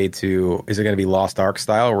be is it going to be Lost Ark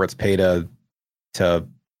style where it's pay to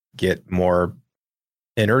get more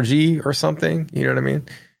energy or something? You know what I mean?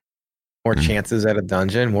 More chances at a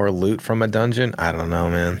dungeon, more loot from a dungeon. I don't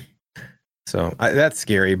know, man. So that's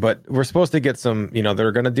scary, but we're supposed to get some,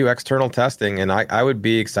 they're going to do external testing, and I would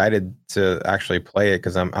be excited to actually play it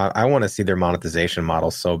because I want to see their monetization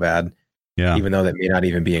model so bad. Yeah. Even though that may not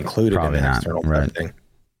even be included in the external testing.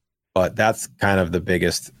 But that's kind of the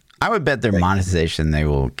biggest. I would bet their monetization they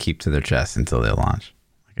will keep to their chest until they launch.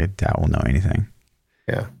 Like, I doubt we'll know anything.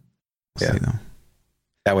 Yeah. We'll see, though.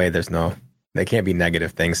 That way they can't be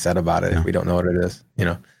negative things said about it if we don't know what it is,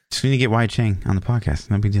 Just need to get Wyatt Chang on the podcast.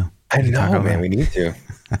 No big deal. I know, man. We need to.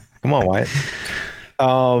 Come on, Wyatt.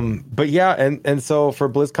 But yeah, and so for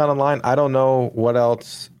BlizzCon Online, I don't know what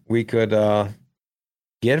else we could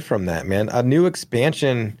get from that, man. A new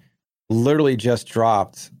expansion literally just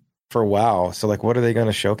dropped for WoW. So like, what are they going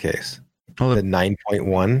to showcase? Well, the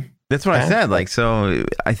 9.1? That's what I said. Like, so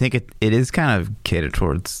I think it is kind of catered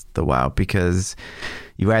towards the WoW because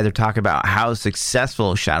you either talk about how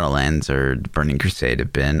successful Shadowlands or Burning Crusade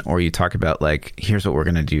have been, or you talk about like, here's what we're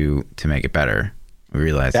going to do to make it better. We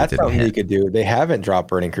realized that's something we could do. They haven't dropped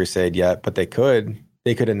Burning Crusade yet, but they could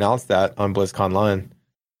announce that on BlizzConline.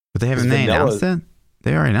 But they haven't announced it?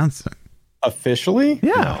 They already announced it. Officially?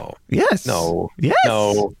 Yeah. No. Yes. No. Yes.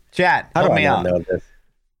 No. Chat. How do I not know this?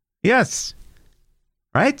 Yes.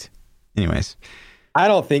 Right? Anyways. I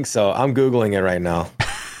don't think so. I'm Googling it right now.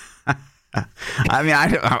 I mean,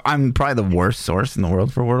 I'm probably the worst source in the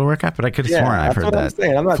world for World of Warcraft, but I could have sworn I've heard that. I'm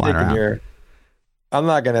saying. I'm not thinking I'm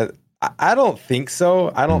not going to. I don't think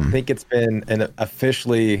so. I don't think it's been an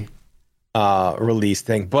officially released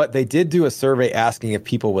thing, but they did do a survey asking if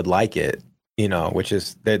people would like it, which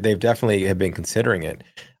is they've definitely have been considering it.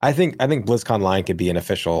 I think BlizzConline could be an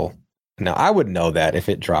official. Now, I would know that if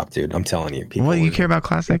it dropped, dude. I'm telling you. Well, you care about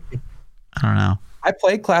Classic? I don't know. I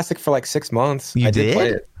played Classic for like 6 months. I did play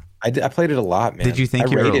it. I played it a lot, man. Did you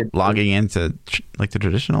think you were logging into like the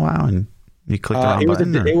traditional WoW and you clicked on a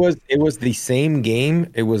button? It was the same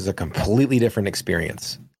game. It was a completely different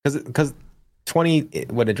experience because when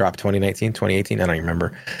it dropped, 2019, 2018, I don't even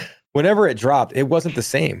remember. Whenever it dropped, it wasn't the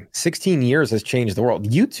same. 16 years has changed the world.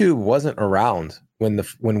 YouTube wasn't around when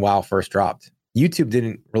WoW first dropped. YouTube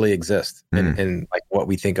didn't really exist in like what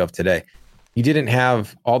we think of today. You didn't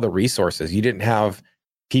have all the resources. You didn't have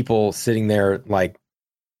people sitting there like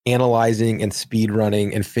analyzing and speed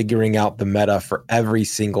running and figuring out the meta for every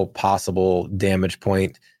single possible damage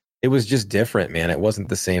point. It was just different, man. It wasn't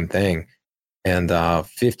the same thing. And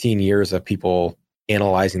 15 years of people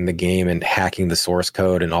analyzing the game and hacking the source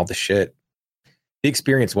code and all the shit. The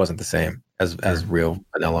experience wasn't the same as real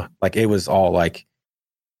vanilla. Like it was all like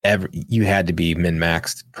you had to be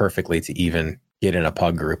min-maxed perfectly to even get in a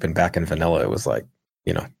pug group. And back in vanilla, it was like,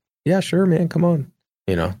 yeah, sure, man, come on.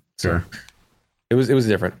 So it was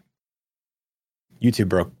different. YouTube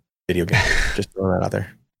broke video games. Just throwing that out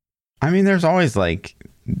there. I mean, there's always like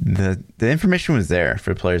the information was there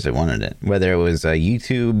for players that wanted it, whether it was a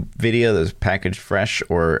YouTube video that was packaged fresh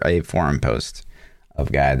or a forum post of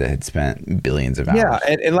a guy that had spent billions of hours. Yeah,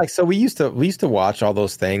 and like so we used to watch all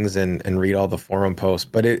those things and read all the forum posts,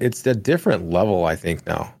 but it's a different level, I think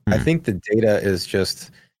now. I think the data is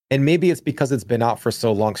just, and maybe it's because it's been out for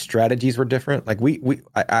so long, strategies were different. Like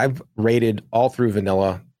I've rated all through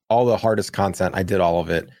vanilla, all the hardest content, I did all of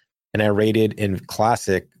it. And I rated in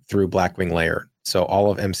classic through Blackwing Layer. So all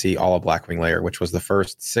of MC, all of Blackwing Layer, which was the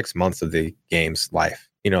first 6 months of the game's life,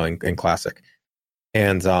 in classic.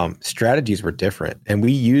 And strategies were different. And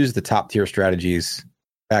we used the top tier strategies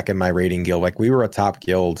back in my rating guild. Like we were a top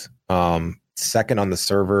guild, second on the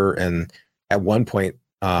server. And at one point,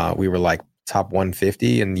 we were like top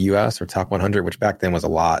 150 in the US or top 100, which back then was a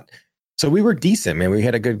lot. So we were decent, man. We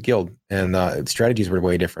had a good guild and strategies were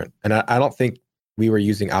way different. And I don't think we were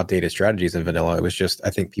using outdated strategies in vanilla. It was just, I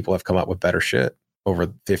think people have come up with better shit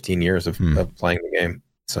over 15 years of playing the game.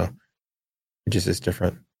 So it just is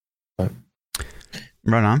different. But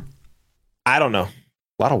right on. I don't know.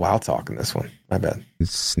 A lot of WoW talk in this one. My bad.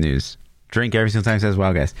 It's snooze. Drink every single time it says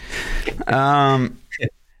WoW, guys.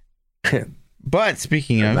 But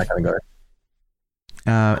speaking of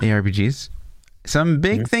ARPGs, some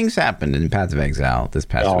big things happened in Paths of Exile this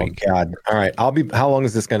past week. Oh, God. All right. How long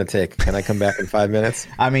is this going to take? Can I come back in 5 minutes?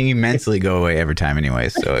 I mean, you mentally go away every time anyway.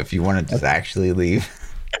 So if you want to just actually leave.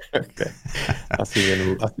 Okay. I'll see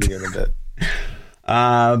you in a bit.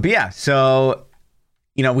 But yeah, so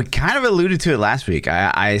we kind of alluded to it last week.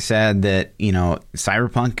 I said that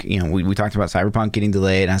Cyberpunk. We talked about Cyberpunk getting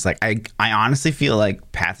delayed, and I was like, I honestly feel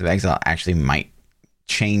like Path of Exile actually might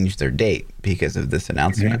change their date because of this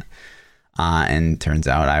announcement. And turns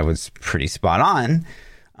out I was pretty spot on.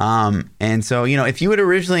 And so, if you had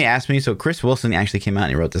originally asked me, so Chris Wilson actually came out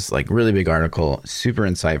and he wrote this like really big article, super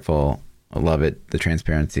insightful. I love it. The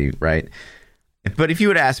transparency, right? But if you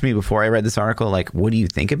would ask me before I read this article, like, what do you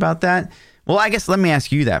think about that? Well, I guess let me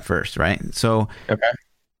ask you that first, right? So, okay.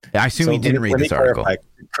 I assume you didn't read this article.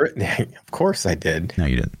 Of course I did. No,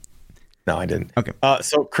 you didn't. No, I didn't. Okay.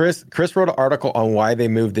 So Chris wrote an article on why they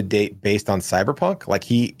moved the date based on Cyberpunk. Like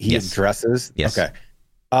he addresses. Yes. Okay.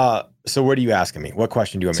 So what are you asking me? What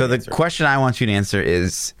question do you want me to answer? So the question I want you to answer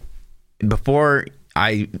is, before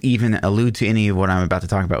I even allude to any of what I'm about to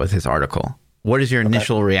talk about with his article, what is your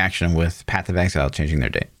initial reaction with Path of Exile changing their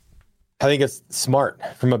date? I think it's smart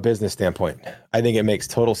from a business standpoint. I think it makes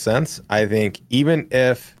total sense. I think even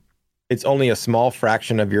if it's only a small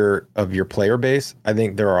fraction of your player base, I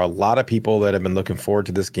think there are a lot of people that have been looking forward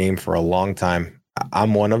to this game for a long time.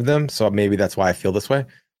 I'm one of them, so maybe that's why I feel this way.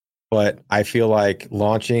 But I feel like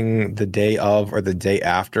launching the day of or the day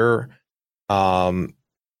after,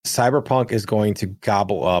 Cyberpunk is going to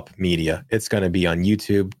gobble up media. It's going to be on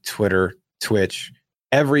YouTube, Twitter, Twitch.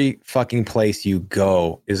 Every fucking place you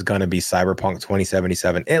go is going to be Cyberpunk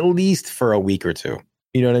 2077, at least for a week or two.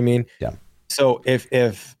 You know what I mean? Yeah. So if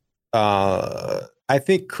I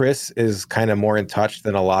think Chris is kind of more in touch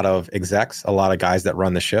than a lot of execs, a lot of guys that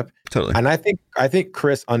run the ship. Totally. And I think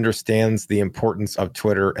Chris understands the importance of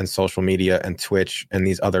Twitter and social media and Twitch and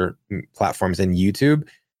these other platforms and YouTube.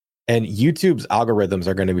 And YouTube's algorithms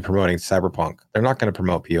are going to be promoting Cyberpunk. They're not going to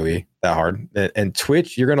promote POE that hard. And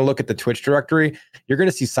Twitch, you're going to look at the Twitch directory. You're going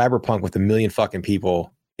to see Cyberpunk with 1 million fucking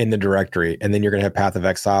people in the directory. And then you're going to have Path of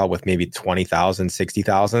Exile with maybe 20,000,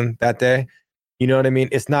 60,000 that day. You know what I mean?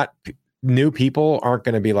 It's not... New people aren't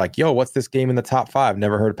going to be like, yo, what's this game in the top 5?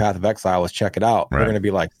 Never heard of Path of Exile. Let's check it out. Right. They're going to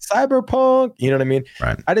be like, Cyberpunk. You know what I mean?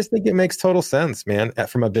 Right. I just think it makes total sense, man,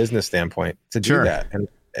 from a business standpoint to do that.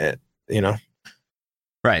 And,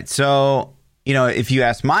 Right. So, if you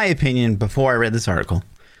ask my opinion before I read this article,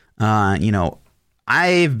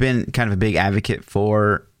 I've been kind of a big advocate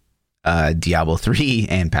for Diablo 3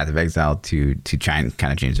 and Path of Exile to try and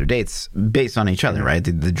kind of change their dates based on each other, right?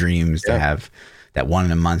 The dreams to have that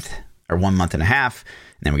 1 month or 1 month and a half,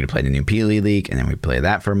 and then we could play the new POE leak, and then we play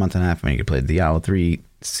that for a month and a half, and we could play the Diablo 3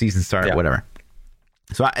 season start, whatever.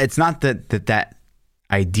 So it's not that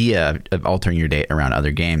idea of altering your date around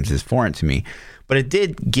other games is foreign to me, but it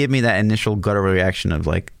did give me that initial gut reaction of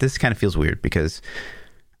like, this kind of feels weird because,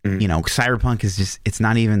 Cyberpunk is just, it's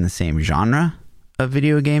not even the same genre of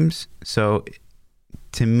video games. So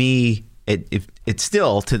to me, it's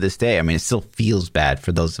still, to this day, it still feels bad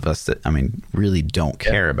for those of us that, really don't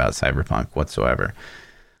care about Cyberpunk whatsoever.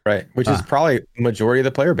 Right. Which is probably majority of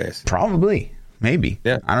the player base. Probably. Maybe.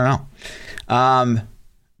 Yeah. I don't know.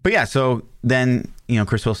 But yeah, so then,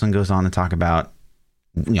 Chris Wilson goes on to talk about,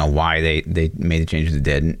 why they made the changes they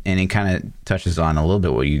did. And it kind of touches on a little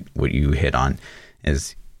bit what you hit on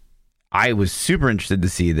is I was super interested to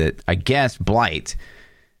see that, I guess, Blight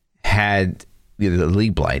had the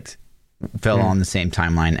League Blight fell on the same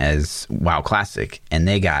timeline as WoW Classic, and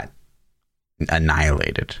they got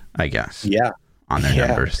annihilated, I guess. Yeah. On their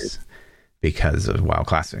numbers because of WoW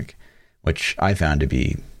Classic, which I found to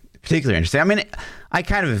be particularly interesting. I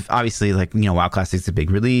kind of obviously WoW Classic's a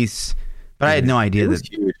big release, but I had no idea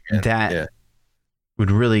that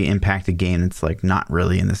would really impact a game that's not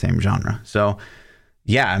really in the same genre. So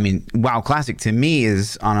yeah, WoW Classic to me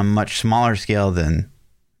is on a much smaller scale than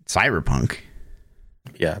Cyberpunk.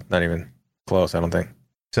 Yeah, not even close, I don't think.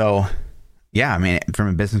 So, yeah, from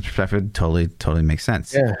a business perspective, totally makes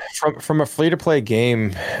sense. Yeah, from a free-to-play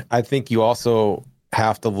game, I think you also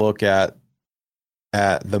have to look at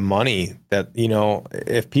the money that,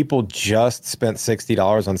 if people just spent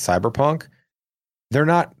 $60 on Cyberpunk, they're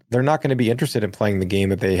not going to be interested in playing the game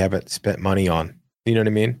that they haven't spent money on. You know what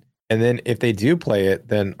I mean? And then if they do play it,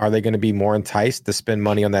 then are they going to be more enticed to spend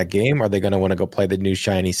money on that game? Or are they going to want to go play the new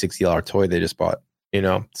shiny $60 toy they just bought?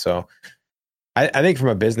 So I think from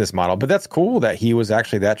a business model, but that's cool that he was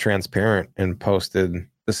actually that transparent and posted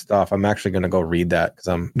the stuff. I'm actually going to go read that because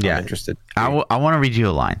I'm interested. I want to read you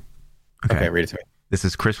a line. Okay, read it to me. This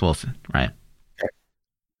is Chris Wilson, right?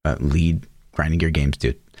 Okay. Lead Grinding Gear Games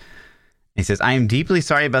dude. He says, I am deeply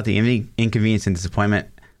sorry about the inconvenience and disappointment,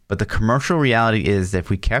 but the commercial reality is that if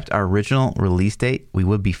we kept our original release date, we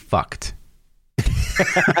would be fucked.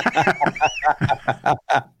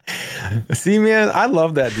 See, man, I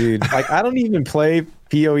love that dude. Like, I don't even play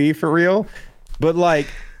POE for real, but like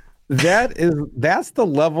that's the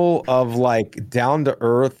level of like down to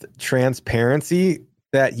earth transparency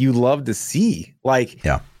that you love to see. Like,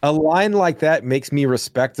 a line like that makes me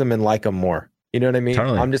respect him and like him more. You know what I mean?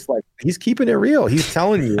 Totally. I'm just like, he's keeping it real. He's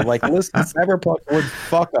telling you, like, listen, Cyberpunk would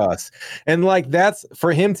fuck us. And like, that's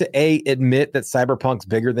for him to admit that Cyberpunk's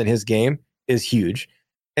bigger than his game is huge.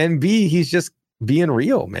 And B, he's just being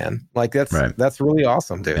real, man. Like, that's really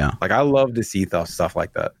awesome, dude. Yeah. Like, I love to see stuff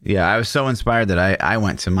like that. Yeah, I was so inspired that I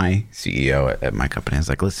went to my CEO at my company. I was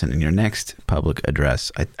like, listen, in your next public address,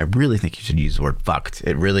 I really think you should use the word fucked.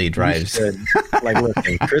 It really drives. Like,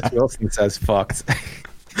 listen, Chris Wilson says fucked.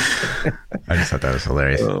 I just thought that was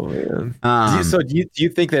hilarious. Oh, man. Do you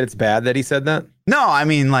think that it's bad that he said that? No, I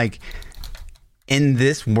mean, like, in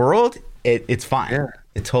this world, it's fine. Yeah.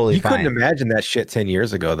 It's totally fine. You couldn't imagine that shit 10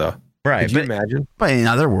 years ago, though. Right. Could you imagine? But in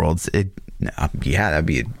other worlds, that'd be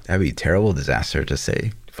a terrible disaster to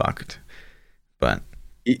say fucked. But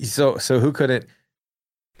so who couldn't?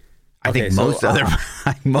 I think most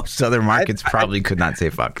other markets probably could not say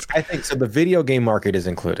fucked. I think so. The video game market is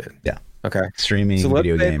included. Yeah. Okay. Streaming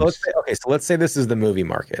video games. Let's say this is the movie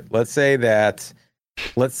market. Let's say that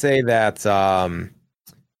they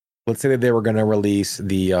were going to release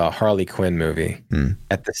the Harley Quinn movie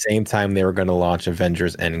at the same time they were going to launch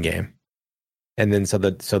Avengers Endgame. And then so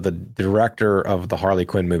the director of the Harley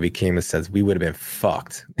Quinn movie came and says, we would have been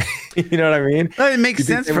fucked. You know what I mean? Well, it makes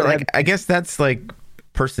sense for like, I guess that's like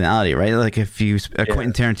personality, right? Like if you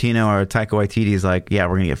Quentin Tarantino or Taika Waititi is like, yeah,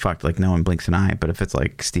 we're gonna get fucked, like no one blinks an eye. But if it's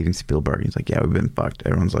like Steven Spielberg, he's like, yeah, we've been fucked.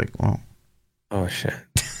 Everyone's like, well, oh shit,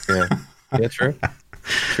 yeah, true.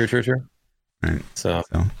 Right. So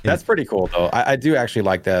that's pretty cool though. I do actually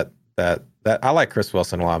like that I like Chris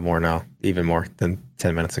Wilson a lot more now, even more than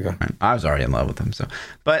 10 minutes ago. Right. I was already in love with him. So,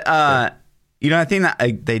 but I think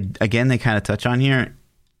that they kind of touch on here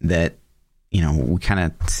that, we kind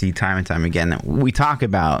of see time and time again that we talk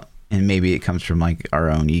about, and maybe it comes from like our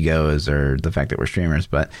own egos or the fact that we're streamers,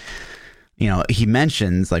 but he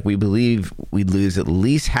mentions like we believe we'd lose at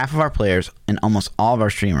least half of our players and almost all of our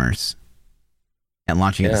streamers at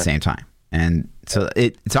launching at the same time. And so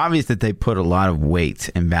it's obvious that they put a lot of weight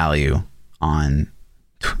and value on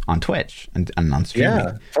Twitch and on streaming.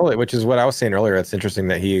 Yeah, totally. Which is what I was saying earlier. It's interesting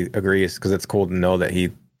that he agrees because it's cool to know that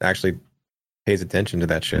he actually pays attention to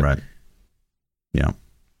that shit. Right. Yeah.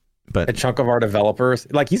 But a chunk of our developers,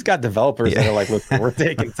 like he's got developers that are like, look, we're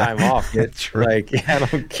taking time off. It's like, I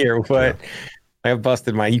don't care what. I have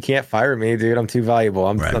busted you can't fire me, dude. I'm too valuable.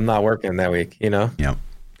 I'm not working that week, Yep.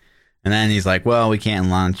 And then he's like, well, we can't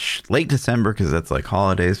launch late December because that's like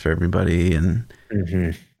holidays for everybody. And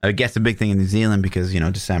I guess a big thing in New Zealand because,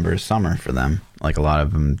 December is summer for them. Like a lot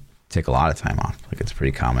of them take a lot of time off. Like it's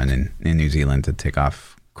pretty common in New Zealand to take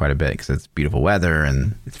off quite a bit because it's beautiful weather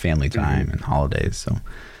and it's family time and holidays. So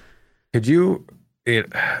could you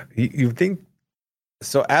think,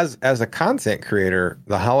 so as a content creator,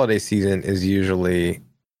 the holiday season is usually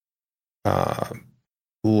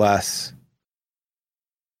less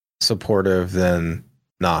supportive than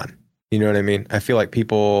non. You know what I mean? I feel like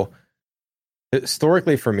people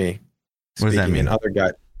historically, for me, what does that mean? Other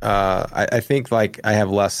guys, I think like I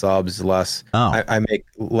have less subs, I make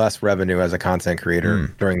less revenue as a content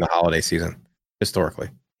creator during the holiday season. Historically,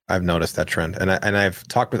 I've noticed that trend, and I've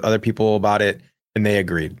talked with other people about it, and they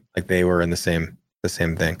agreed. Like they were in the same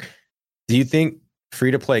thing. Do you think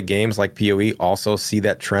free to play games like POE also see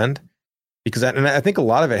that trend? Because I think a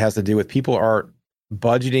lot of it has to do with people are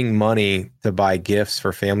budgeting money to buy gifts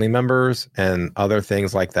for family members and other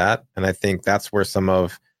things like that. And I think that's where some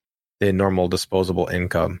of the normal disposable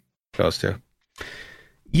income goes to.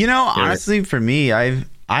 Honestly, for me, I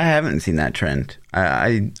haven't seen that trend.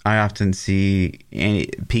 I often see any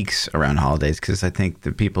peaks around holidays because I think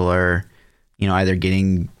that people are, either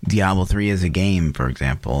getting Diablo 3 as a game, for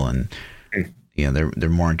example, and they're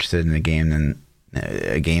more interested in a game than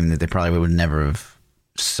a game that they probably would never have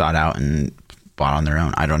sought out and bought on their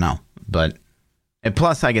own. I don't know, but and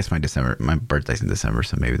plus, I guess my birthday's in December,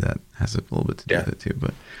 so maybe that has a little bit to do with it too.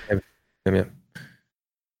 But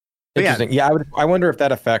interesting. Yeah, I wonder if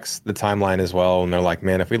that affects the timeline as well. And they're like,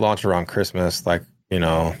 man, if we launch around Christmas, like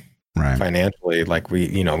financially, like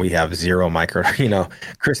we have zero micro.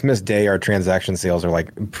 Christmas Day, our transaction sales are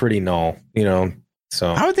like pretty null.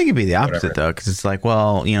 So I would think it'd be the opposite though, because it's like,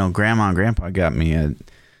 well, Grandma and Grandpa gave me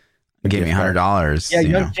 $100.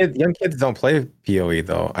 Yeah, young kids don't play POE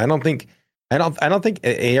though. I don't think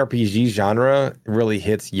ARPG genre really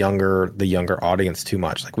hits the younger audience too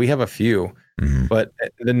much. Like we have a few, Mm-hmm. But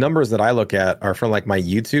the numbers that I look at are from like my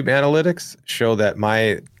YouTube analytics show that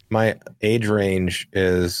my age range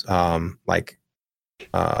is like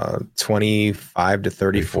 25 to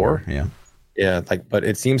 34. Yeah. Yeah, like, but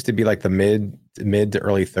it seems to be like the mid to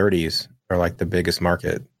early 30s are like the biggest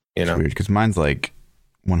market, you know. It's weird because mine's like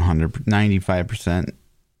 95%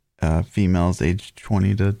 females aged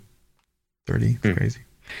 20 to 30. It's crazy.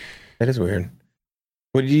 That is weird.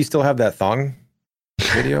 Well, do you still have that thong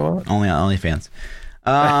video up? Only on OnlyFans.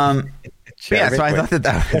 Yeah, so I thought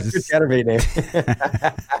that was your Chatterbait name.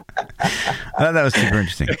 I thought that was super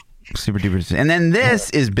interesting. Super duper interesting. And then this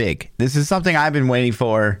is big. This is something I've been waiting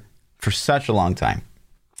for such a long time.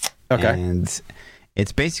 Okay. And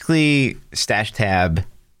it's basically stash tab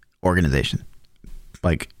organization,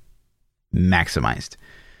 like maximized.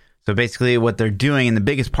 So basically what they're doing, and the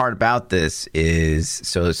biggest part about this is,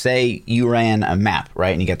 so say you ran a map,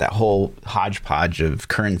 right? And you got that whole hodgepodge of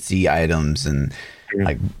currency items and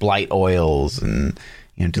like blight oils and,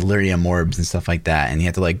 you know, delirium orbs and stuff like that. And you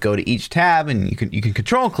have to like go to each tab and you can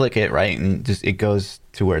control click it, right? And just, it goes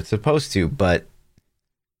to where it's supposed to, but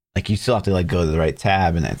like you still have to like go to the right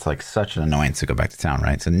tab, and it's like such an annoyance to go back to town,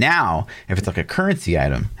 right? So now if it's like a currency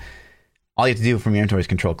item, all you have to do from your inventory is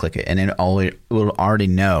control click it, and it will already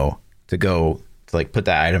know to go to like put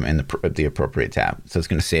that item in the appropriate tab. So it's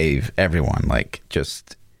going to save everyone like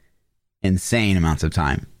just insane amounts of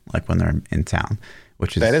time, like when they're in town,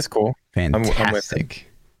 which is, that is cool. Fantastic.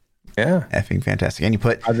 Yeah, effing fantastic. And you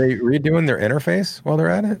put, are they redoing their interface while they're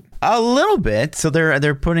at it? A little bit. So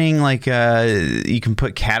they're putting like you can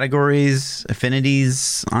put categories,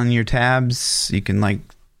 affinities on your tabs. You can like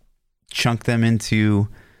chunk them into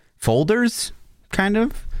folders, kind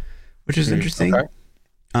of, which is interesting. Okay.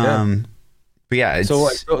 But yeah, it's,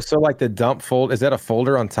 so like the dump fold, is that a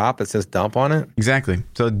folder on top that says dump on it? Exactly.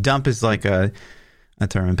 So dump is like a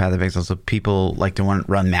term in Path of Exile. So people like to want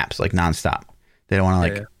to run maps like nonstop. They don't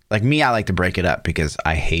want to like me. I like to break it up because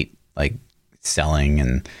I hate like selling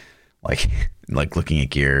and like looking at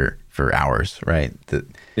gear for hours, right?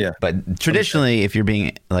 But traditionally, if you're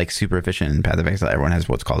being like super efficient in Path of Exile, everyone has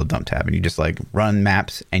what's called a dump tab, and you just like run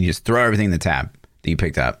maps and you just throw everything in the tab that you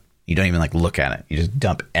picked up. You don't even like look at it. You just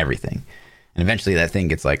dump everything, and eventually that thing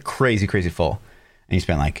gets like crazy full, and you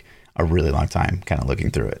spend like a really long time kind of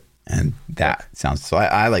looking through it. And that sounds so.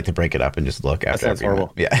 I like to break it up and just look after. That sounds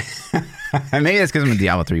horrible. Yeah, and maybe that's because I'm a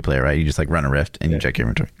Diablo 3 player, right? You just like run a rift and you check your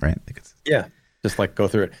inventory, right? Yeah, just like go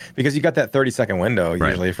through it because you got that 30-second window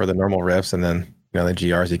usually for the normal rifts, and then you know the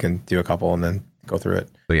GRs you can do a couple and then go through it.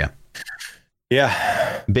 So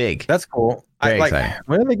yeah, big. That's cool. Very exciting.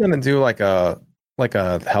 When are they going to do like a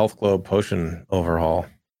health globe potion overhaul?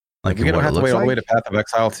 Like we don't have to wait all the way to Path of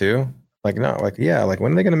Exile too. Like no, like yeah, like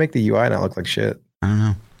when are they going to make the UI not look like shit? I don't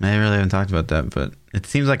know. I really haven't talked about that, but it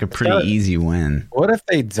seems like a pretty easy win. What if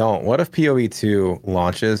they don't? What if POE 2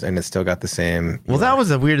 launches and it's still got the same? Well, that was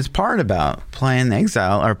the weirdest part about playing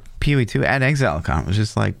Exile or POE 2 at ExileCon. It was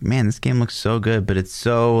just like, man, this game looks so good, but it's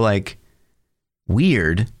so like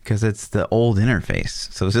weird because it's the old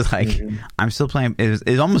interface. So it's just like I'm still playing.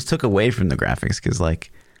 It almost took away from the graphics because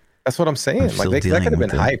like that's what I'm saying. Like that could have been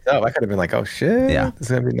hyped up. I could have been like, oh shit, yeah, this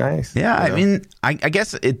is gonna be nice. Yeah, I mean, I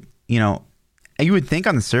guess it. You know. You would think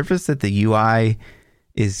on the surface that the UI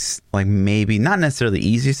is like maybe not necessarily the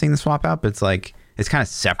easiest thing to swap out, but it's like it's kind of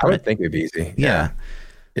separate. I would think it'd be easy. Yeah,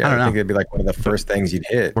 I don't know. think it'd be like one of the first things you'd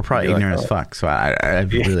hit. We're probably ignorant as fuck, so I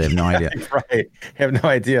really have no idea. Right, I have no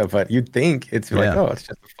idea, but you'd think it's like, oh, it's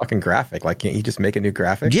just a fucking graphic. Like, can't you just make a new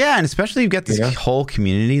graphic? Yeah, and especially you've got this whole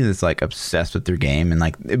community that's like obsessed with their game, and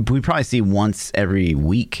like we probably see once every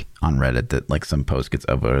week on Reddit that like some post gets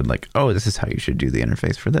uploaded, like, oh, this is how you should do the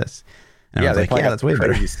interface for this. And I was like, that's way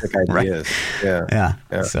better. Sick ideas. Right?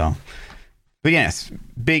 Yeah. So, but yes,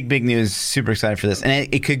 big news. Super excited for this, and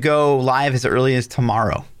it could go live as early as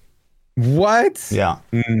tomorrow. What? Yeah.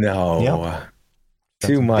 No. Yep.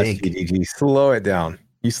 Too much. GDG. Slow it down.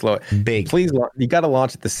 You slow it. Big. Please. You got to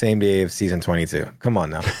launch it the same day of season 22. Come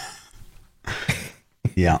on now.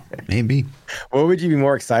 Yeah, maybe. What would you be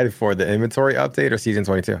more excited for, the inventory update or season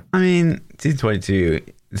 22? I mean, season 22.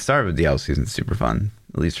 The start of the Diablo season is super fun.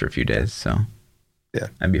 At least for a few days, so yeah,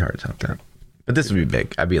 that'd be hard to top that. But this would be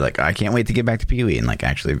big. I'd be like, I can't wait to get back to POE and like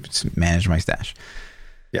actually manage my stash.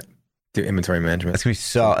 Yeah, do inventory management. It's gonna be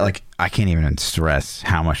so like I can't even stress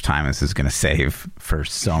how much time this is gonna save for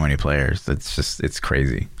so many players. It's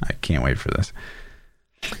crazy. I can't wait for this.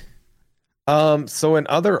 So in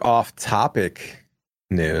other off-topic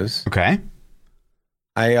news, okay,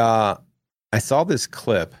 I saw this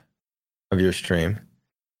clip of your stream.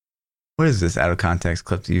 What is this out of context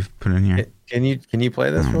clip that you've put in here? Can you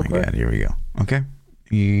play this real quick? God, here we go. Okay.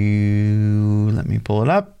 Let me pull it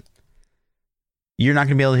up. You're not going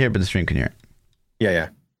to be able to hear it, but the stream can hear it. Yeah.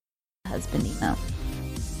 Husband email.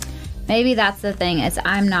 Maybe that's the thing. Is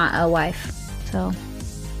I'm not a wife, so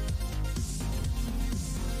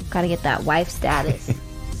gotta get that wife status.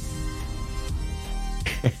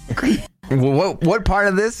 What part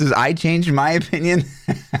of this is I changed my opinion?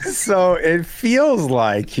 So it feels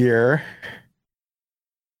like here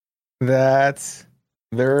that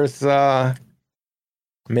there's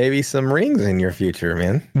maybe some rings in your future,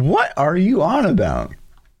 man. What are you on about?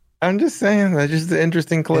 I'm just saying, that's just an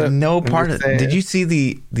interesting clip. No part of it. Did you see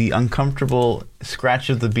the uncomfortable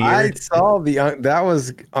scratch of the beard? I saw that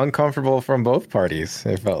was uncomfortable from both parties.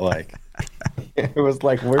 It felt like it was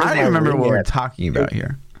like, where's I don't my remember ring what we're at? talking about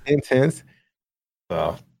here. Intense.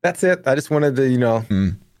 So that's it. I just wanted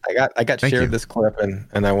to, I got shared this clip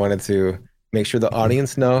and I wanted to make sure the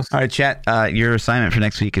audience knows. All right, chat. Your assignment for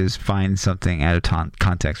next week is find something out of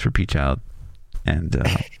context for PChild, and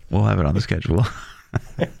we'll have it on the schedule.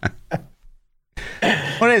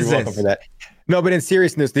 What is You're this? welcome for that. No, but in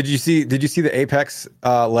seriousness, did you see the Apex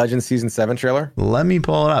Legends Season 7 trailer? Let me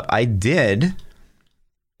pull it up. I did.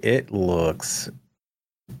 It looks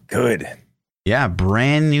good. Yeah,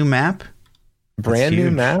 brand new map. Brand new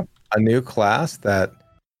map, a new class that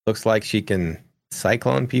looks like she can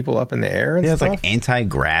cyclone people up in the air and Yeah, it's stuff. like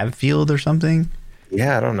anti-grav field or something.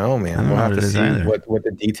 Yeah, I don't know, man. I don't We'll know have what to it is see either. what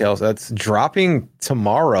the details. That's dropping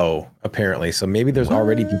tomorrow, apparently. So maybe there's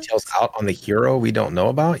already details out on the hero we don't know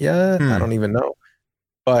about yet. I don't even know.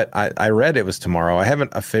 But I read it was tomorrow. I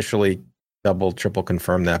haven't officially double, triple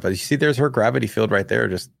confirmed that. But you see, there's her gravity field right there,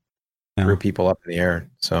 just threw people up in the air.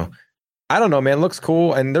 So I don't know, man. It looks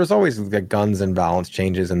cool. And there's always the guns and balance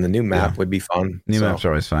changes, and the new map would be fun. New maps are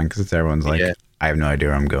always fun because it's everyone's like, I have no idea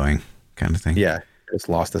where I'm going, kind of thing. Yeah. It's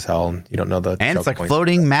lost as hell, and you don't know the. And it's like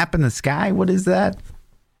floating map in the sky. What is that?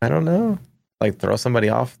 I don't know. Like throw somebody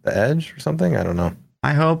off the edge or something. I don't know.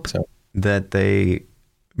 I hope that they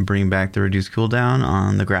bring back the reduced cooldown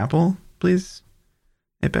on the grapple, please.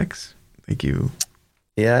 Apex. Thank you.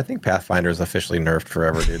 Yeah, I think Pathfinder is officially nerfed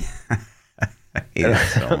forever, dude. I hate it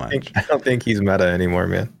so much. I don't think he's meta anymore,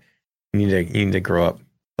 man. You need to grow up.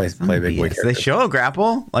 Play big boy. They show a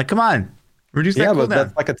grapple. Like, come on. Reduce that cooldown. But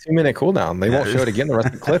that's like a 2-minute cooldown. They won't show it again. The rest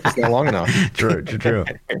of the clip is not long enough. True.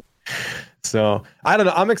 So I don't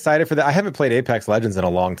know. I'm excited for that. I haven't played Apex Legends in a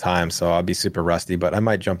long time, so I'll be super rusty. But I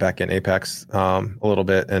might jump back in Apex a little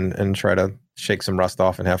bit and try to shake some rust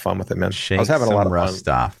off and have fun with it, man. I was having a lot of rust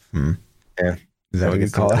fun. Off. Yeah, is that what you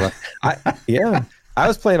call it? I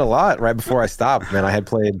was playing a lot right before I stopped. Man, I had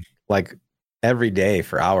played like every day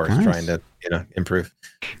for hours trying to improve,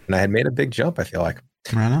 and I had made a big jump. I feel like.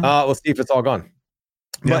 Right on. We'll see if it's all gone.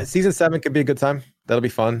 But season 7 could be a good time. That'll be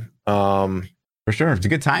fun. For sure. It's a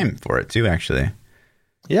good time for it too, actually.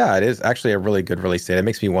 Yeah, it is actually a really good release date. It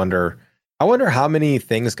makes me wonder. I wonder how many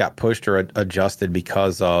things got pushed or adjusted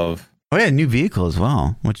because of. Oh yeah, new vehicle as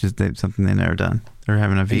well, which is something they've never done. They're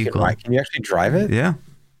having a vehicle. Can you actually drive it? Yeah.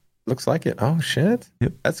 Looks like it. Oh shit.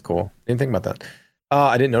 Yep. That's cool. Didn't think about that.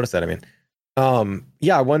 I didn't notice that. I mean,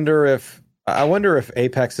 I wonder if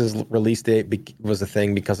Apex's release date was a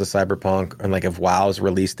thing because of Cyberpunk, and like if WoW's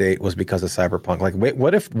release date was because of Cyberpunk. Like, wait,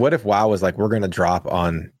 what if WoW was like, we're going to drop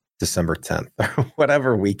on December 10th or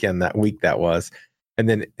whatever weekend that week that was, and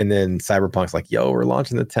then Cyberpunk's like, yo, we're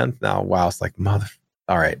launching the 10th now. WoW's like,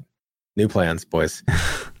 all right, new plans, boys.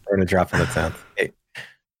 We're going to drop on the 10th. Hey.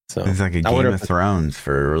 So it's like a Game of Thrones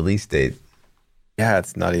for a release date. Yeah,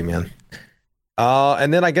 it's nutty, man.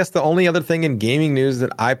 And then I guess the only other thing in gaming news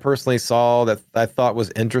that I personally saw that I thought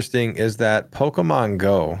was interesting is that Pokemon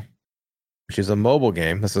Go, which is a mobile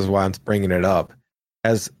game, this is why I'm bringing it up,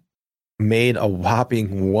 has made a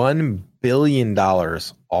whopping $1 billion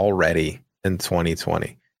already in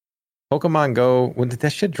 2020. Pokemon Go, when did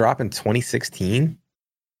that shit drop in 2016?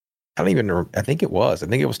 I think it was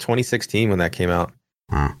 2016 when that came out.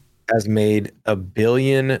 Wow. Has made $1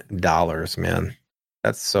 billion, man.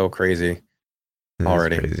 That's so crazy.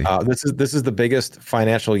 Already. This is the biggest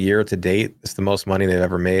financial year to date. It's the most money they've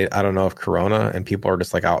ever made. I don't know if Corona and people are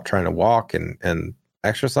just like out trying to walk and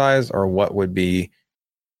exercise, or what would be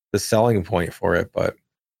the selling point for it. But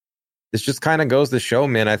this just kind of goes to show,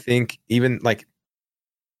 man. I think even like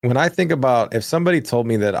when I think about if somebody told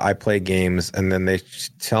me that I play games and then they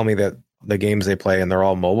tell me that the games they play and they're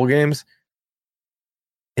all mobile games,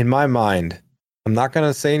 in my mind, I'm not going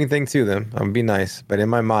to say anything to them. I'm going to be nice. But in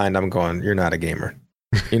my mind, I'm going, you're not a gamer.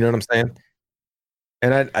 You know what I'm saying?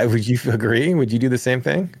 And would you agree? Would you do the same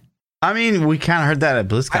thing? I mean, we kind of heard that at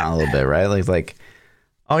BlizzCon a little bit, right? Like,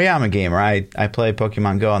 oh yeah, I'm a gamer. I play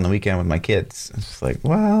Pokemon Go on the weekend with my kids. It's just like,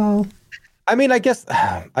 well, I mean, I guess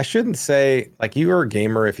I shouldn't say like you're a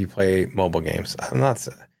gamer if you play mobile games. I'm not.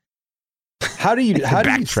 How do you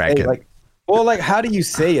say, like? Well, like how do you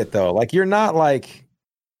say it though? Like you're not like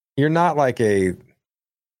a.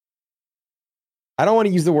 I don't want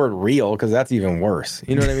to use the word real because that's even worse.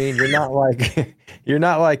 You know what I mean? You're not like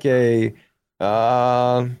a.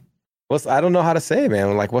 I don't know how to say it,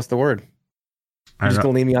 man. Like, what's the word? You're just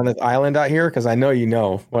gonna leave me on this island out here because I know you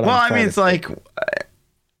know what. Well, I mean, it's like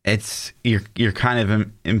you're kind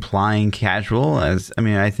of implying casual. As I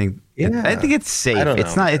mean, I think it's safe.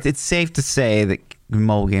 It's not. It's safe to say that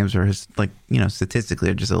mobile games are like statistically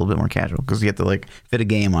are just a little bit more casual because you have to like fit a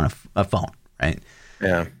game on a phone, right?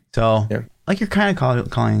 Yeah. So like you're kind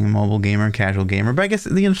of calling a mobile gamer a casual gamer, but I guess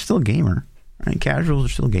still a gamer. Right? Casuals are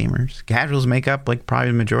still gamers. Casuals make up like probably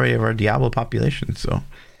the majority of our Diablo population. So,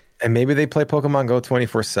 and maybe they play Pokemon Go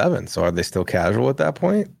 24/7. So are they still casual at that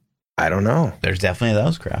point? I don't know. There's definitely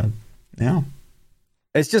those crowd. Yeah,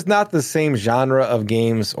 it's just not the same genre of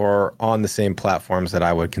games or on the same platforms that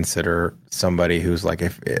I would consider somebody who's like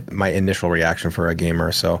my initial reaction for a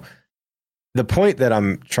gamer. So the point that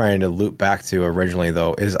I'm trying to loop back to originally,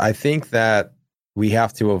 though, is I think that we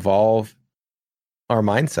have to evolve our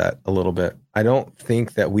mindset a little bit. I don't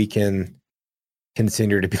think that we can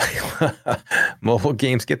continue to be like mobile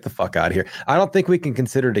games, get the fuck out of here. I don't think we can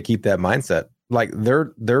consider to keep that mindset. Like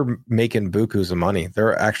they're making bukus of money.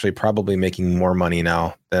 They're actually probably making more money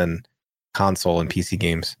now than console and PC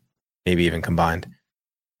games, maybe even combined.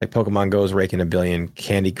 Like Pokemon Go is raking $1 billion.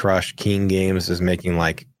 Candy Crush King Games is making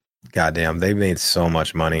like, goddamn, they made so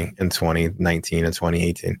much money in 2019 and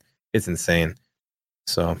 2018. It's insane.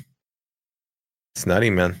 So it's nutty,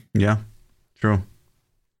 man. Yeah, true.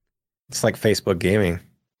 It's like Facebook gaming,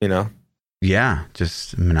 Yeah,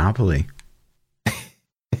 just monopoly. I've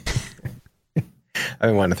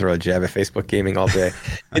been wanting to throw a jab at Facebook gaming all day.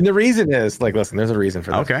 And the reason is, like, listen, there's a reason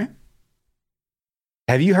for this. Okay.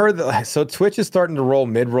 Have you heard that? So Twitch is starting to roll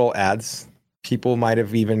mid-roll ads. People might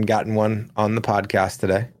have even gotten one on the podcast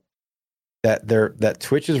today. That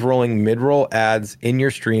Twitch is rolling mid-roll ads in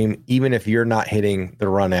your stream, even if you're not hitting the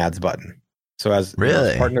run ads button. So as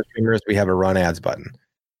partner streamers, we have a run ads button.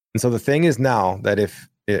 And so the thing is now that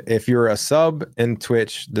if you're a sub in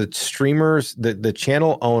Twitch, the streamers, the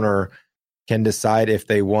channel owner can decide if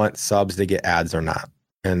they want subs to get ads or not.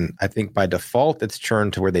 And I think by default, it's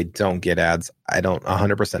turned to where they don't get ads. I don't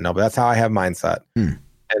 100% know, but that's how I have mine set. And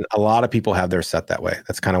a lot of people have their set that way.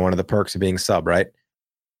 That's kind of one of the perks of being sub, right?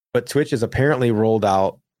 But Twitch has apparently rolled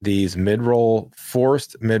out these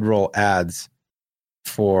forced mid-roll ads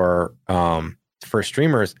for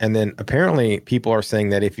streamers. And then apparently people are saying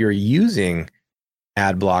that if you're using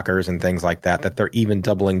ad blockers and things like that, that they're even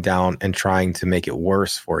doubling down and trying to make it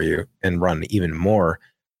worse for you and run even more.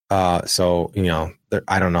 So,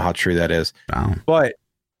 I don't know how true that is. Wow. But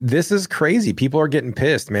this is crazy. People are getting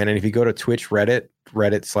pissed, man. And if you go to Twitch,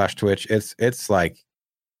 Reddit/Twitch, it's like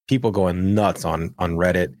people going nuts on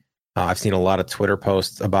Reddit. I've seen a lot of Twitter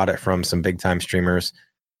posts about it from some big time streamers.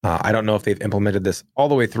 I don't know if they've implemented this all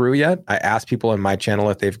the way through yet. I asked people in my channel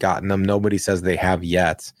if they've gotten them. Nobody says they have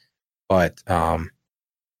yet. But so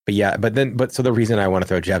the reason I want to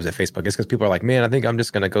throw jabs at Facebook is because people are like, man, I think I'm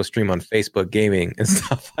just going to go stream on Facebook gaming and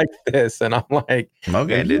stuff like this. And I'm like,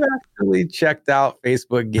 okay, have you actually checked out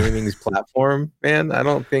Facebook gaming's platform, man? I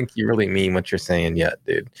don't think you really mean what you're saying yet,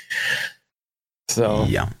 dude. So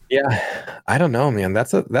yeah, I don't know, man.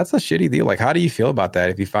 That's a shitty deal. Like, how do you feel about that?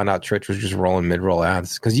 If you found out Twitch was just rolling mid-roll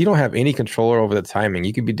ads, because you don't have any control over the timing.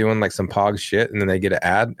 You could be doing like some pog shit, and then they get an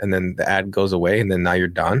ad, and then the ad goes away, and then now you're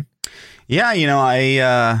done. Yeah,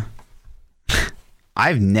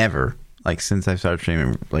 I've never since I started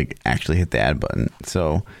streaming actually hit the ad button.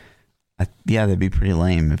 So that'd be pretty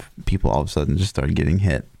lame if people all of a sudden just started getting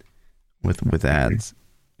hit with ads.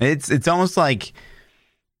 It's almost like.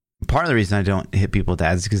 Part of the reason I don't hit people with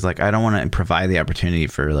ads is because I don't want to provide the opportunity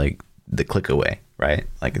for the click away, right?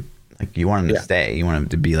 Like you want them to stay, you want them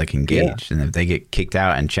to be engaged, and if they get kicked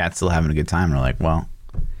out and chat's still having a good time, they're like, well,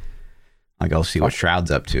 I'll see what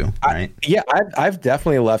Shroud's up to, right? I've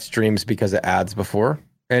definitely left streams because of ads before,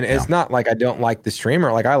 and it's not like I don't like the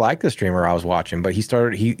streamer. I like the streamer I was watching, but he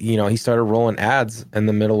started rolling ads in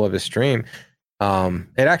the middle of his stream.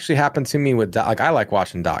 It actually happened to me with Doc. I like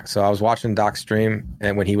watching Doc. So I was watching Doc stream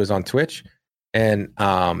and when he was on Twitch, and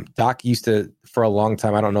Doc used to, for a long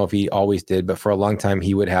time, I don't know if he always did, but for a long time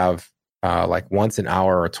he would have once an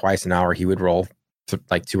hour or twice an hour, he would roll to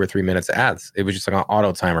 2 or 3 minutes of ads. It was just an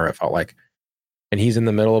auto timer, it felt like. And he's in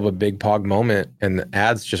the middle of a big pog moment and the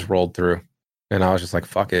ads just rolled through. And I was just like,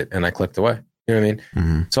 fuck it. And I clicked away. You know what I mean?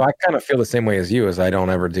 Mm-hmm. So I kind of feel the same way as you, as I don't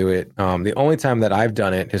ever do it. The only time that I've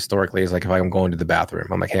done it historically is like if I'm going to the bathroom.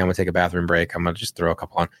 I'm like, hey, I'm gonna take a bathroom break. I'm gonna just throw a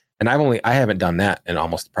couple on. And I haven't done that in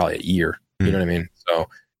almost probably a year. You know what I mean? So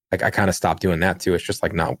like I kind of stopped doing that too. It's just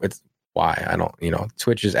like, no, it's why I don't,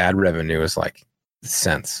 Twitch's ad revenue is like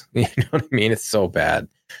cents. You know what I mean? It's so bad.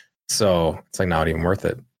 So it's like not even worth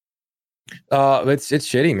it. It's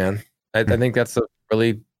shitty, man. I think that's a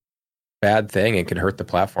really bad thing. It could hurt the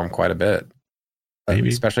platform quite a bit. Maybe.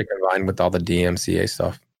 Especially combined with all the DMCA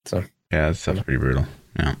stuff. So yeah, that stuff's pretty brutal.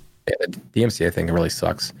 Yeah, the DMCA thing really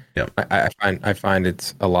sucks. Yep. I find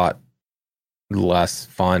it's a lot less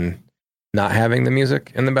fun not having the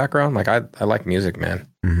music in the background. Like I like music, man.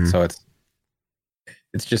 Mm-hmm. So it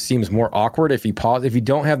just seems more awkward if you pause. If you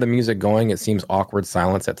don't have the music going, it seems awkward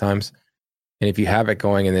silence at times. And if you have it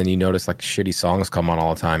going and then you notice like shitty songs come on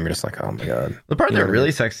all the time, you're just like, oh my God. The part that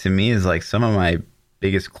really sucks to me is like some of my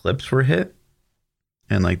biggest clips were hit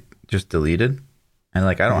and like just deleted. And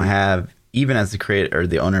like I don't have, even as the creator or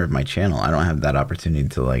the owner of my channel, I don't have that opportunity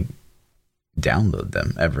to like download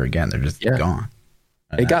them ever again. They're just gone.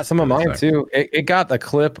 It got some of mine too. It got the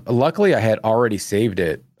clip. Luckily, I had already saved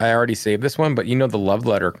it. I already saved this one, but the love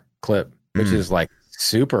letter clip, which is like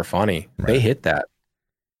super funny. Right. They hit that.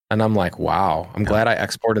 And I'm like, wow, I'm glad I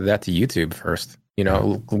exported that to YouTube first.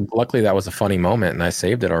 Luckily that was a funny moment and I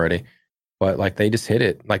saved it already. But like they just hit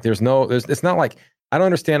it. Like it's not like, I don't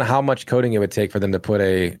understand how much coding it would take for them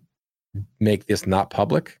to make this not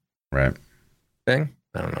public. Right. Thing.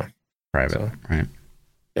 I don't know. Private. Right.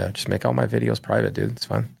 Yeah, just make all my videos private, dude. It's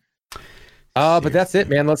fine. But that's it,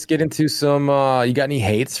 man. Let's get into some, you got any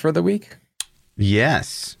hates for the week?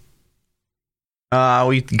 Yes.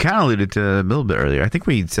 We kind of alluded to a little bit earlier. I think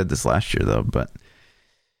we said this last year, though, but,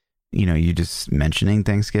 you just mentioning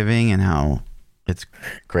Thanksgiving and how it's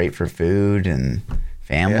great for food and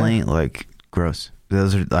family, like, gross.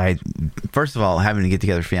 Those are, first of all, having to get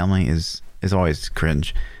together family is always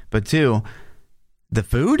cringe. But two, the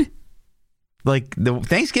food? Like, the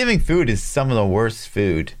Thanksgiving food is some of the worst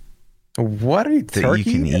food. What are you, turkey you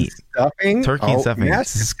can eat? Stuffing? Turkey and stuffing.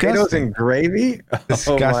 Mashed potatoes and gravy?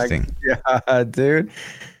 Disgusting. Oh my God, dude.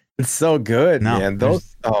 It's so good, man. Man.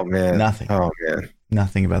 Nothing. Oh, man.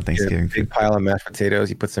 Nothing about Thanksgiving food. Big pile of mashed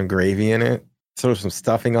potatoes. You put some gravy in it. Throw some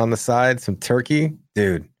stuffing on the side. Some turkey.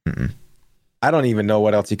 Dude. Mm-mm. I don't even know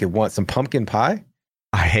what else you could want. Some pumpkin pie?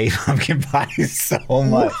 I hate pumpkin pie so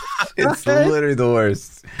much. It's literally the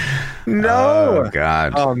worst. No. Oh,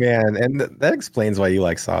 God. Oh, man. And that explains why you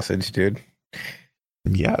like sausage, dude.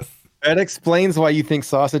 Yes. That explains why you think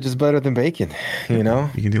sausage is better than bacon, You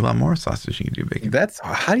can do a lot more sausage. You can do bacon.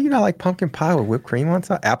 How do you not like pumpkin pie with whipped cream on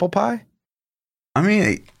top? Apple pie? I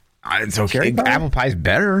mean, it's okay. Apple pie's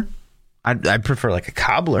better. I prefer like a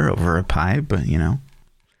cobbler over a pie, but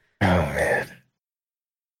Oh, man.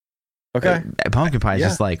 Okay. Pumpkin pie is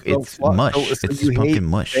just like, it's mush. So it's pumpkin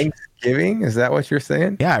mush. Thanksgiving? Is that what you're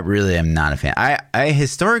saying? Yeah, I really am not a fan. I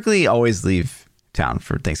historically always leave town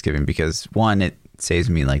for Thanksgiving because, one, it saves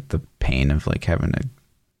me like the pain of like having to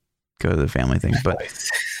go to the family thing. But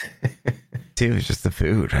two, it's just the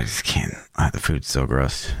food. I just can't. The food's so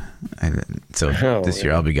gross. This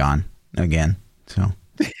year I'll be gone again. So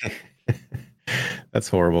that's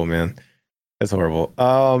horrible, man. That's horrible.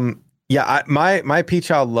 Yeah, my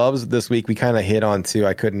ThaPchild loves this week. We kind of hit on too.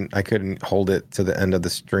 I couldn't hold it to the end of the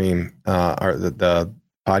stream or the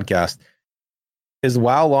podcast. Is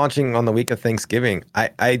WoW launching on the week of Thanksgiving?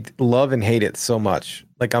 I love and hate it so much.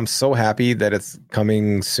 Like I'm so happy that it's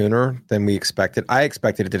coming sooner than we expected. I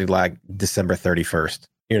expected it to be like December 31st.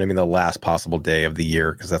 You know what I mean? The last possible day of the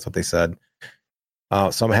year because that's what they said.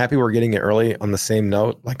 So I'm happy we're getting it early. On the same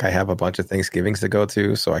note, like I have a bunch of Thanksgivings to go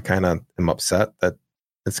to, so I kind of am upset that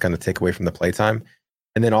it's going to take away from the playtime.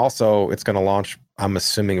 And then also it's going to launch, I'm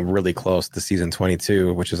assuming, really close to season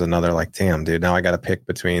 22, which is another like, damn, dude, now I got to pick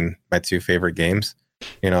between my two favorite games.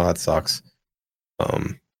 That sucks.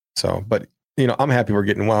 But I'm happy we're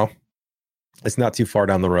getting WoW. It's not too far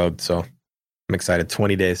down the road, so I'm excited.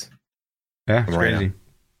 20 days. Yeah, it's crazy. Now.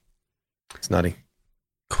 It's nutty.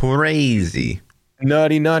 Crazy.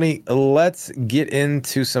 Nutty. Let's get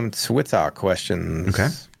into some Twitter questions. Okay.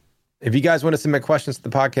 If you guys want to submit questions to the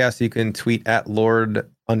podcast, you can tweet at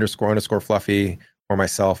Lord__Fluffy or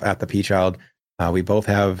myself at ThaPchild. We both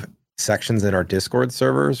have sections in our Discord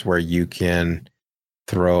servers where you can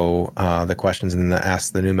throw the questions in the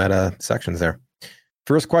Ask the New Meta sections there.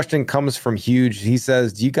 First question comes from Huge. He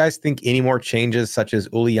says, do you guys think any more changes such as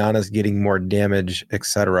Uliana's getting more damage,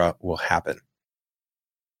 etc., will happen?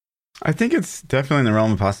 I think it's definitely in the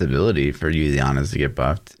realm of possibility for Uliana's to get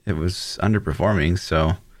buffed. It was underperforming,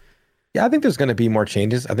 so Yeah, I think there's going to be more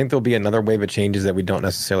changes. I think there'll be another wave of changes that we don't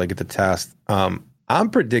necessarily get to test. I'm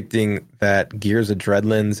predicting that Gears of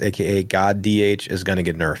Dreadlands, aka God DH, is going to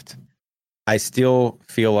get nerfed. I still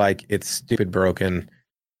feel like it's stupid broken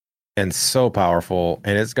and so powerful,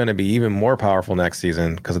 and it's going to be even more powerful next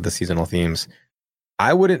season because of the seasonal themes.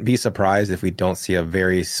 I wouldn't be surprised if we don't see a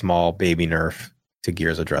very small baby nerf to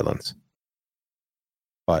Gears of Dreadlands.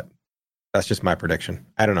 But that's just my prediction.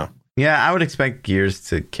 I don't know. Yeah, I would expect Gears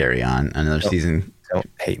to carry on another season. Don't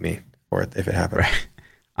hate me for it if it happens. Right.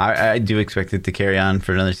 I do expect it to carry on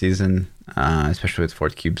for another season, especially with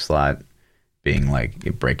fourth cube slot being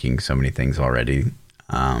like breaking so many things already.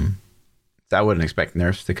 So I wouldn't expect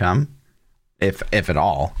nerfs to come, if at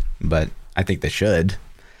all. But I think they should,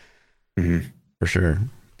 for sure.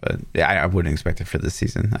 But yeah, I wouldn't expect it for this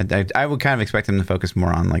season. I would kind of expect them to focus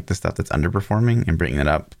more on like the stuff that's underperforming and bringing it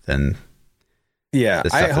up than. Yeah,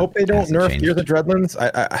 I hope they don't nerf Gears of Dreadlands.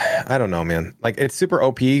 I don't know, man. Like, it's super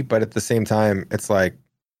OP, but at the same time, it's like,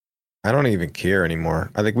 I don't even care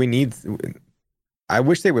anymore. I think I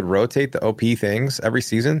wish they would rotate the OP things every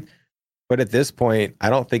season, but at this point, I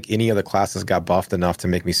don't think any of the classes got buffed enough to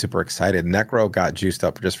make me super excited. Necro got juiced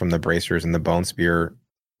up just from the bracers and the Bone Spear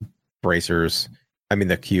bracers. I mean,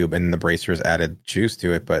 the cube and the bracers added juice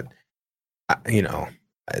to it, but,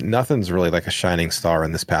 nothing's really like a shining star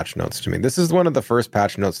in this patch notes to me. This is one of the first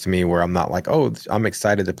patch notes to me where I'm not like, oh, I'm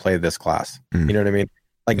excited to play this class. You know what I mean?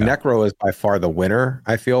 Like, Necro is by far the winner,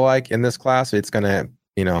 I feel like, in this class. It's going to,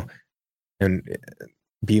 and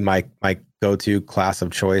be my go-to class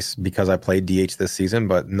of choice because I played DH this season,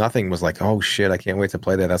 but nothing was like, oh shit, I can't wait to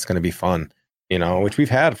play that. That's going to be fun, which we've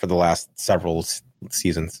had for the last several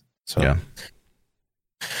seasons. So, yeah.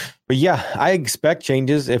 But yeah, I expect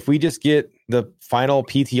changes. If we just get the final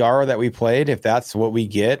PTR that we played, if that's what we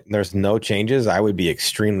get, there's no changes, I would be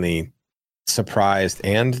extremely surprised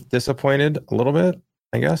and disappointed a little bit,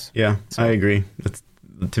 I guess. Yeah, so. I agree.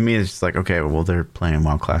 To me, it's just like, okay, well, they're playing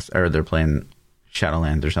WoW Class, or they're playing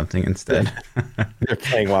Shadowlands or something instead. They're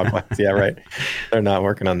playing WoW Class, yeah, right. They're not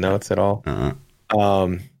working on notes at all.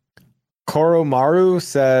 Koromaru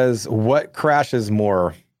says, what crashes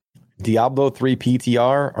more, Diablo 3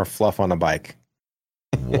 PTR or fluff on a bike?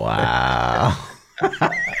 Wow.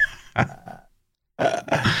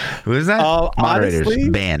 Who is that? Moderators honestly,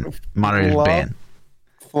 ban. Moderators ban.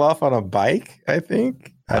 Fluff on a bike, I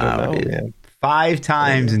think. I don't know, man. 5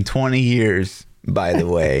 times in 20 years, by the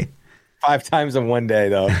way. 5 times in one day,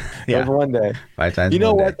 though. Yeah. Over one day. 5 times. You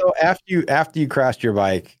know what, though? After you crashed your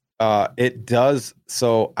bike, it does.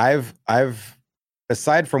 So I've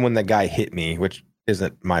aside from when the guy hit me, which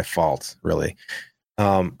isn't my fault, really.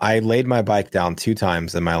 I laid my bike down 2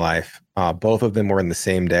 times in my life. Both of them were in the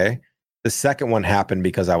same day. The second one happened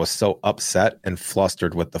because I was so upset and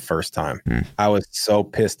flustered with the first time. I was so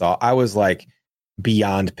pissed off. I was like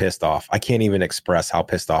beyond pissed off. I can't even express how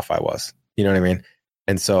pissed off I was. You know what I mean?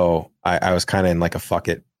 And so I was kind of in like a fuck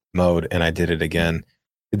it mode, and I did it again.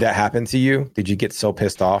 Did that happen to you? Did you get so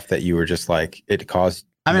pissed off that you were just like, it caused?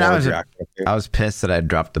 I mean, I was pissed that I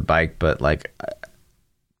dropped the bike, but like,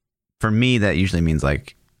 for me, that usually means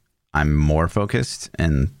like I'm more focused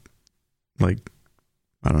and like,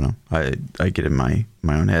 I don't know. I get in my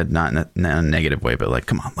own head, not in a negative way, but like,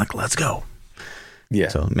 come on, like, let's go. Yeah.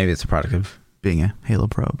 So maybe it's a product of being a Halo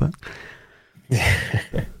pro, but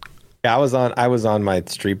yeah, I was on my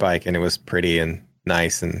street bike, and it was pretty and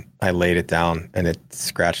nice, and I laid it down, and it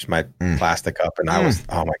scratched my plastic up, and I was,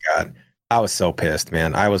 oh my God, I was so pissed,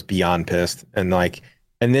 man. I was beyond pissed, and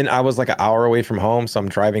then I was like an hour away from home, so I'm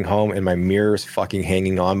driving home, and my mirror's fucking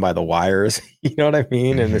hanging on by the wires. You know what I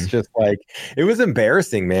mean? And it's just like, it was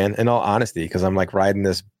embarrassing, man, in all honesty, because I'm like riding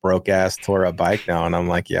this broke-ass tore up bike now, and I'm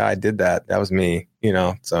like, yeah, I did that. That was me,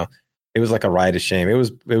 So it was like a ride of shame. It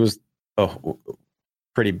was a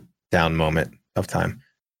pretty down moment of time.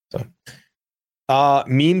 So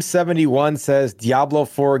Meme71 says, Diablo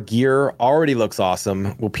 4 gear already looks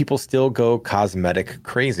awesome. Will people still go cosmetic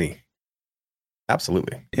crazy?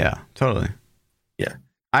 Absolutely. Yeah, totally. Yeah.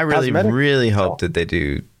 I really hope that they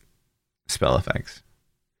do spell effects.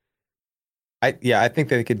 I think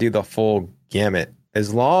they could do the full gamut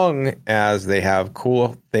as long as they have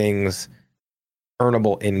cool things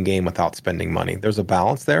earnable in game without spending money. There's a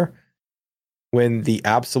balance there. When the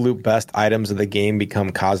absolute best items of the game become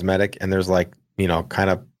cosmetic and there's like, kind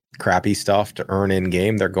of crappy stuff to earn in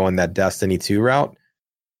game, they're going that Destiny 2 route.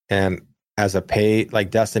 And as a pay, like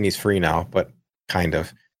Destiny's free now, but kind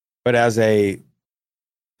of. But as a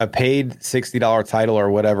paid $60 title or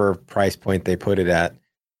whatever price point they put it at,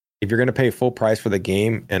 if you're going to pay full price for the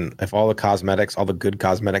game, and if all the good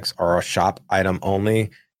cosmetics are a shop item only,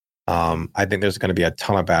 I think there's going to be a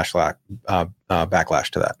ton of backlash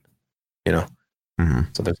to that. You know,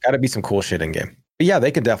 so there's got to be some cool shit in game. But yeah,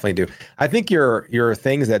 they could definitely do. I think your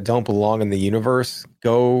things that don't belong in the universe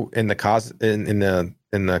go in the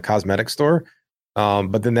in the cosmetic store.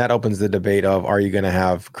 But then that opens the debate of, are you going to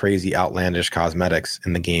have crazy outlandish cosmetics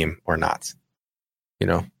in the game or not? You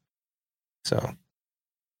know, so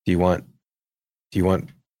do you want,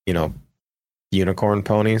 unicorn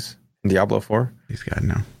ponies in Diablo 4? He's got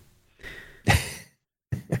no.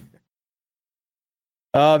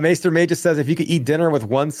 Maester Magus says, if you could eat dinner with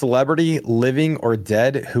one celebrity, living or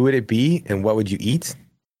dead, who would it be and what would you eat?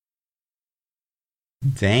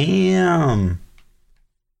 Damn.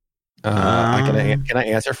 Can I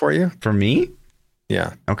answer for you? For me?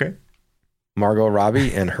 Yeah. Okay. Margot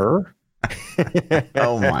Robbie and her.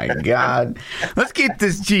 Oh my God. Let's get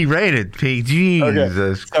this G rated, P.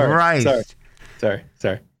 Jesus Christ. Sorry.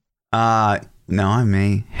 No, I'm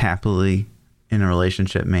a happily in a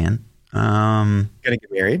relationship man. Gonna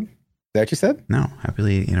get married? Is that what you said? No,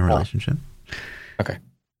 happily in a relationship. Okay.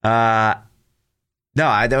 No,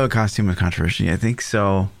 that would cause too much controversy, I think.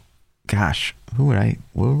 So, gosh, who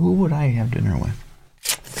would I have dinner with?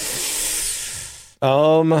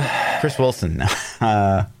 Chris Wilson. No.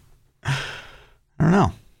 I don't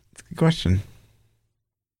know. It's a good question.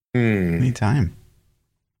 Anytime.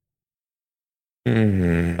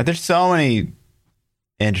 But there's so many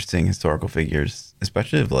interesting historical figures,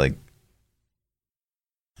 especially of like,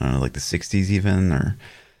 I don't know, like the 60s even, or...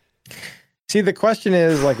 See, the question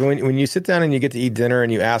is, like, when you sit down and you get to eat dinner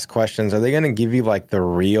and you ask questions, are they going to give you like the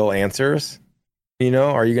real answers? You know,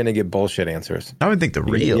 or are you going to get bullshit answers? I would think the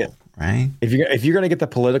real, right? If you're going to get the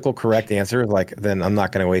political correct answer, like, then I'm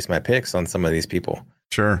not going to waste my picks on some of these people.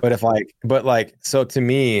 Sure. But so to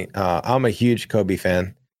me, I'm a huge Kobe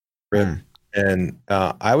fan, and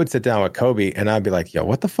I would sit down with Kobe and I'd be like, yo,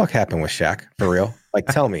 what the fuck happened with Shaq? For real? Like,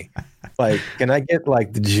 tell me. Like, can I get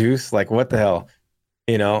like the juice? Like, what the hell?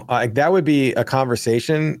 You know, that would be a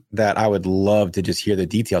conversation that I would love to just hear the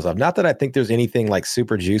details of. Not that I think there's anything like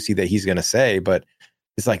super juicy that he's going to say, but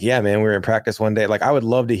it's like, yeah, man, we were in practice one day. Like, I would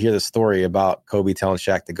love to hear the story about Kobe telling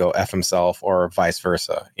Shaq to go F himself or vice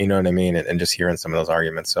versa. You know what I mean? And just hearing some of those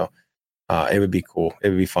arguments. So it would be cool. It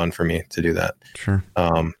would be fun for me to do that. Sure.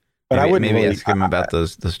 But I would maybe ask him about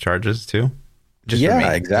those charges too. Just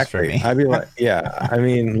exactly. I'd be like, yeah, I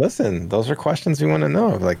mean, listen, those are questions we want to know.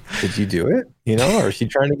 Like, did you do it? You know, or is she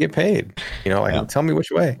trying to get paid? You know, like, tell me which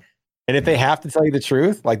way. And if they have to tell you the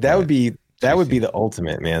truth, like that would be the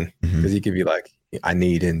ultimate, man. Because you could be like, I knew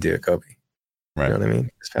you didn't do it, Kobe. Right. You know what I mean?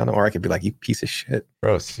 Just found it. Or I could be like, you piece of shit.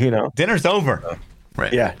 Gross. You know, dinner's over.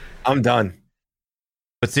 Right. Yeah, I'm done.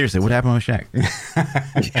 But seriously, what happened with Shaq?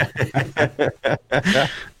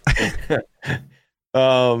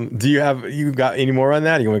 You got any more on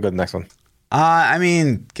that? Or you want to go to the next one? I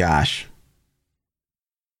mean, gosh,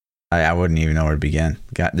 I wouldn't even know where to begin.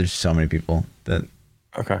 God, there's so many people that.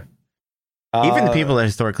 Okay. Even the people that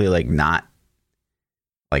historically like not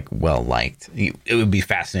like well liked, it would be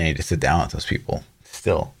fascinating to sit down with those people.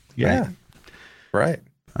 Still, yeah, right.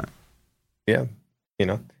 Yeah, you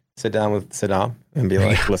know, sit down with Saddam and be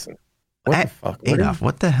like, listen. What the fuck? Adolf,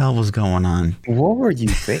 what the hell was going on? What were you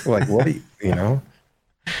thinking? Like, what do you know?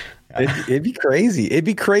 It'd be crazy. It'd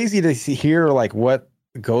be crazy to hear like what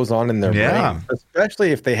goes on in their brain,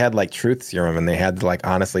 especially if they had like truth serum and they had to like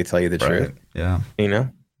honestly tell you the truth. Yeah, you know.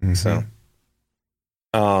 So,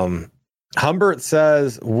 Humbert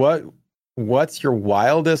says, "What's your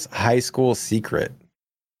wildest high school secret?"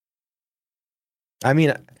 I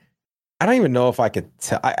mean, I don't even know if I could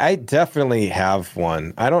tell. I definitely have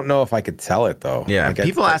one. I don't know if I could tell it though. Yeah, like,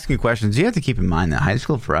 people asking questions. You have to keep in mind that high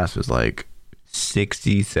school for us was like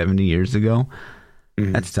 60, 70 years ago.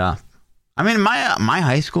 That's tough. I mean, my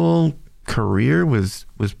high school career was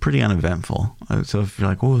pretty uneventful. So if you're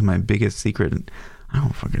like, what was my biggest secret? I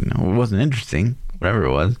don't fucking know. It wasn't interesting. Whatever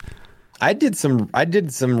it was. I did some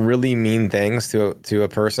really mean things to a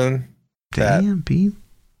person. Damn, Pete.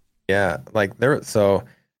 Yeah, like there. So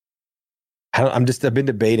I've been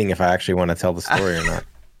debating if I actually want to tell the story or not.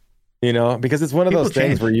 You know, because it's one of those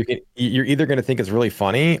things where you're either going to think it's really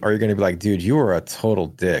funny or you're going to be like, dude, you were a total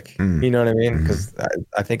dick. You know what I mean? Because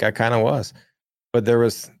I think I kind of was. But there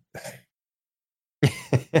was.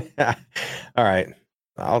 All right,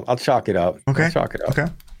 I'll chalk it up. Okay, I'll chalk it up. Okay.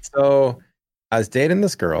 So I was dating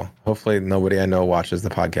this girl. Hopefully, nobody I know watches the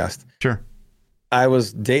podcast. Sure. I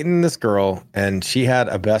was dating this girl, and she had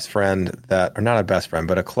a best friend or not a best friend,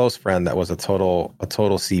 but a close friend that was a total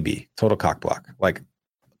CB, total cockblock, like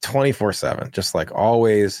 24/7, just like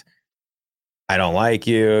always I don't like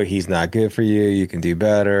you. He's not good for you. You can do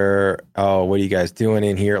better. Oh, what are you guys doing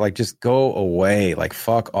in here? Like, just go away. Like,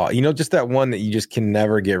 fuck off. Just that one that you just can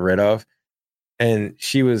never get rid of. And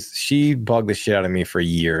she bugged the shit out of me for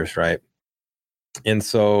years, right? And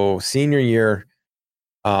so senior year,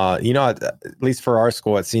 at least for our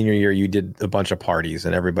school at senior year, you did a bunch of parties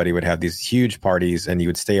and everybody would have these huge parties and you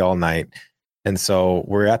would stay all night. And so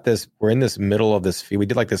we're in this middle of this field. We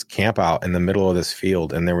did like this camp out in the middle of this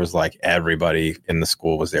field and there was like everybody in the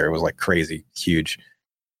school was there. It was like crazy, huge.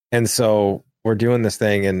 And so we're doing this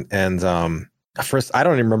thing and first, I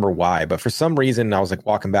don't even remember why, but for some reason I was like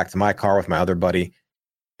walking back to my car with my other buddy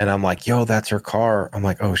and I'm like, yo, that's her car. I'm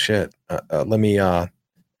like, oh shit. Let me, my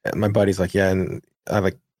buddy's like, yeah. And I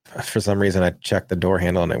like, for some reason I checked the door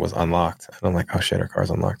handle and it was unlocked. And I'm like, oh shit, her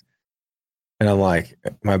car's unlocked. And I'm like,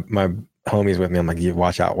 my homie's with me. I'm like, you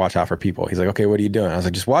watch out for people. He's like, okay, what are you doing? I was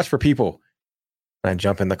like, just watch for people. And I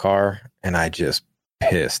jump in the car and I just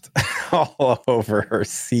pissed all over her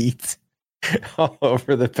seat, all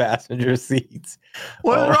over the passenger seats.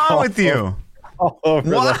 What's wrong with you? All over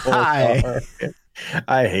Why? the whole car.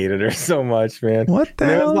 I hated her so much, man. What the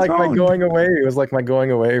hell? It was like my going away. It was like my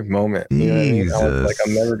going away moment. You know what I mean? I was like,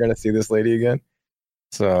 I'm never gonna see this lady again.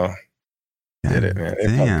 So did it, man. It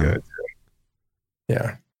felt good.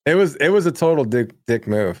 Yeah. It was a total dick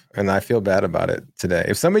move, and I feel bad about it today.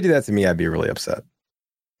 If somebody did that to me, I'd be really upset.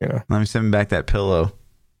 Let me send back that pillow.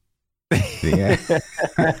 Yeah.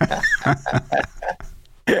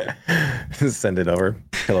 Send it over.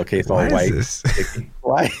 Pillowcase all white.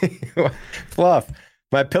 Why? Fluff.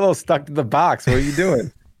 My pillow's stuck to the box. What are you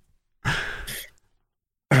doing?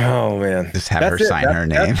 Oh man. Just have her sign her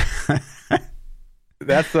name.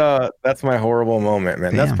 That's my horrible moment,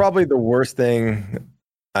 man. Damn. That's probably the worst thing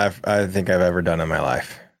I think I've ever done in my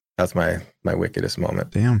life. That's my wickedest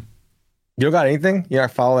moment. Damn. You don't got anything? You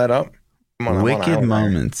gotta follow that up? Wicked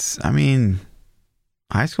moments. I mean,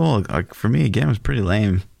 high school, like, for me, again, was pretty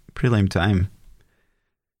lame. Pretty lame time.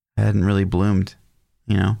 I hadn't really bloomed,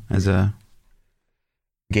 as a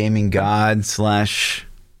gaming god /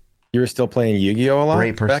 You were still playing Yu-Gi-Oh a lot?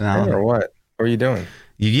 Great personality. Back then, or what? What were you doing?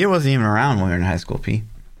 Yu-Gi-Oh wasn't even around when we were in high school, P.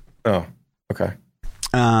 Oh, okay.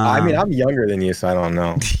 I mean, I'm younger than you, so I don't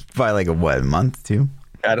know. By like a month, 2?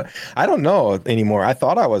 I don't know anymore. I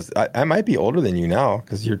thought I might be older than you now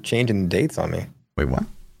because you're changing dates on me. Wait, what?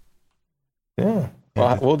 Yeah.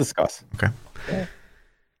 Well, we'll discuss. Okay. Yeah.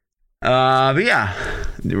 But yeah,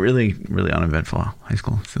 really, really uneventful high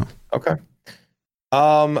school. So okay.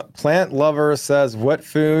 Plant Lover says, what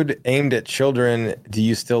food aimed at children do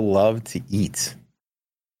you still love to eat?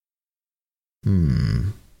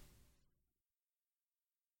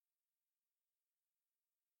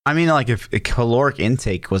 I mean, like, if caloric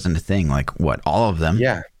intake wasn't a thing, like, what, all of them?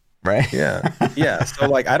 Yeah. Right? Yeah. Yeah. So,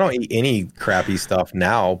 like, I don't eat any crappy stuff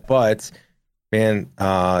now, but, man,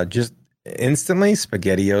 just instantly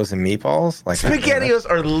SpaghettiOs and meatballs. Like, SpaghettiOs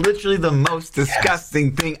are literally the most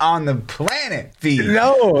disgusting thing on the planet, Pete.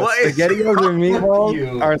 No, SpaghettiOs and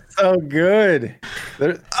meatballs are so good.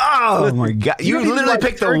 My God. You literally like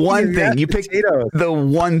picked the one thing. You picked the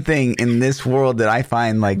one thing in this world that I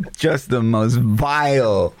find like just the most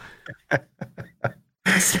vile.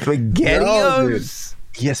 SpaghettiOs? No,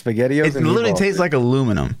 yeah, SpaghettiOs. It literally tastes like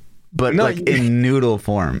aluminum, but in noodle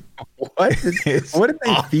form. What did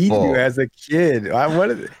they feed you as a kid? You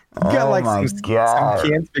got like some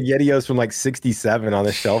canned SpaghettiOs from like 67 on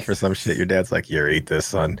the shelf or some shit. Your dad's like, here, eat this,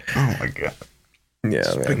 son. Oh my God. Yeah,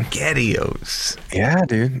 SpaghettiOs. Yeah,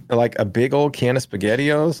 dude. Like a big old can of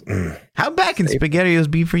SpaghettiOs. How bad can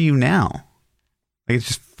SpaghettiOs be for you now? Like, it's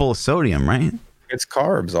just full of sodium, right? It's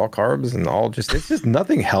carbs, all carbs, and it's just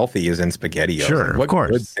nothing healthy is in SpaghettiOs. Sure, of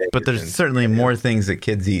course. But there's certainly more things that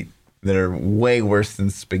kids eat that are way worse than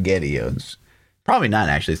SpaghettiOs. Probably not,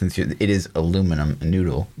 actually, since it is aluminum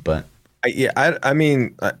noodle, but... I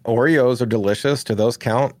mean, Oreos are delicious. Do those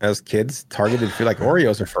count as kids targeted food? Like,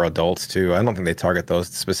 Oreos are for adults, too. I don't think they target those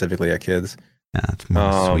specifically at kids. Yeah, it's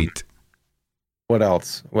more sweet. What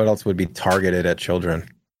else? What else would be targeted at children?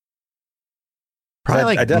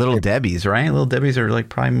 Probably Little Debbie's, right? Little Debbie's are like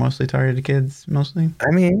probably mostly targeted to kids, mostly.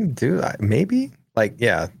 I mean, dude, maybe. Like,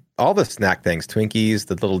 yeah, all the snack things, Twinkies,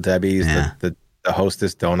 the Little Debbie's, the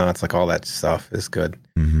Hostess donuts, like all that stuff is good.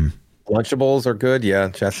 Mm-hmm. Lunchables are good. Yeah,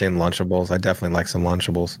 just saying Lunchables. I definitely like some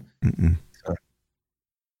Lunchables. So,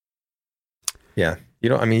 yeah, you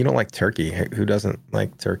don't like turkey. Who doesn't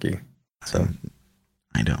like turkey? So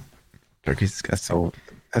I don't. Turkey's disgusting.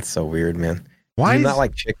 That's so weird, man. Why do you not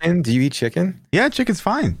like chicken? Do you eat chicken? Yeah, chicken's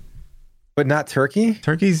fine, but not turkey.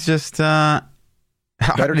 Turkey's just better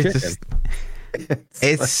chicken.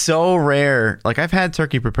 It's so rare. Like I've had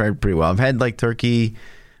turkey prepared pretty well. I've had like turkey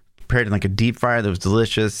prepared in like a deep fryer that was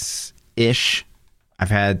delicious-ish. I've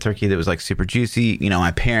had turkey that was like super juicy. You know,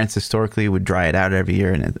 my parents historically would dry it out every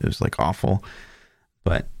year and it was like awful.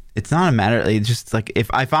 But it's not a matter. It's just like if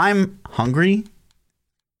I'm hungry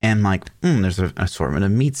and like, there's an assortment of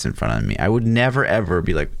meats in front of me, I would never ever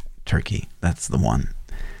be like, turkey. That's the one.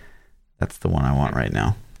 That's the one I want right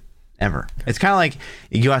now. Ever. It's kind of like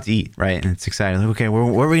you go out to eat, right? And it's exciting. Like, okay, what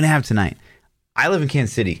are we going to have tonight? I live in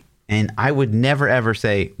Kansas City and I would never ever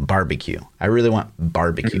say barbecue. I really want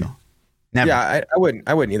barbecue. Never. Yeah, I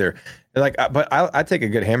wouldn't either. Like, but I take a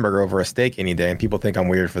good hamburger over a steak any day, and people think I'm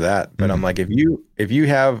weird for that. But I'm like, if you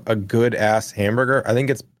have a good ass hamburger, I think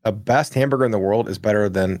it's a best hamburger in the world is better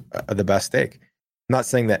than the best steak. I'm not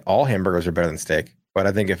saying that all hamburgers are better than steak, but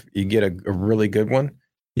I think if you get a really good one,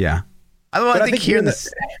 yeah. I think here in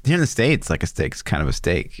the States, like a steak's kind of a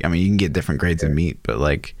steak. I mean, you can get different grades of meat, but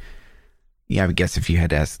like, yeah, I guess if you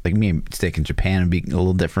had to ask, like me, steak in Japan would be a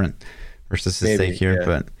little different versus a steak here,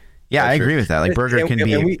 but. Yeah, I agree with that. Like burger can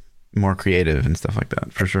be more creative and stuff like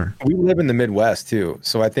that, for sure. We live in the Midwest too,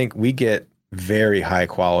 so I think we get very high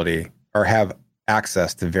quality or have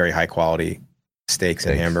access to very high quality steaks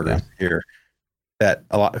and hamburgers here. That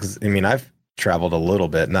a lot. Cause, I mean, I've traveled a little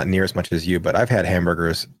bit, not near as much as you, but I've had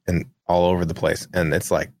hamburgers all over the place, and it's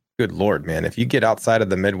like, good Lord, man! If you get outside of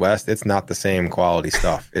the Midwest, it's not the same quality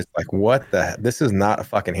stuff. It's like, what the? This is not a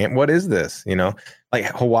fucking ham. What is this? You know. Like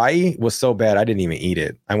Hawaii was so bad, I didn't even eat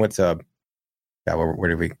it. I went to, where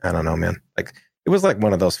did we? I don't know, man. Like it was like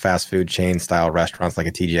one of those fast food chain style restaurants, like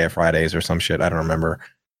a TGI Fridays or some shit. I don't remember,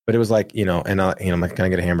 but it was like, and I'm like, can I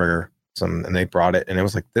get a hamburger? And they brought it, and it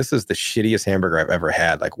was like, this is the shittiest hamburger I've ever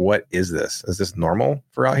had. Like, what is this? Is this normal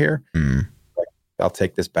for out here? Like, I'll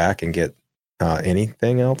take this back and get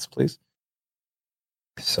anything else, please.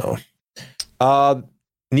 So,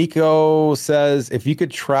 Nico says, if you could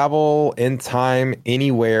travel in time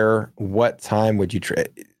anywhere, what time would you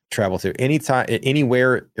travel to? Anytime,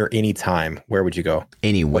 anywhere or any time, where would you go?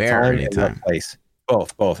 Anywhere or anytime? Place?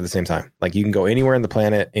 Both at the same time. Like you can go anywhere on the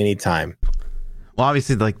planet, anytime. Well,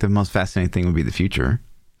 obviously, like the most fascinating thing would be the future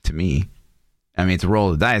to me. I mean, it's a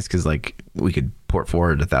roll of the dice because like we could port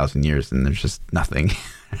forward 1,000 years and there's just nothing.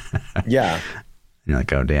 Yeah. You're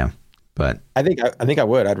like, oh, damn. But I think I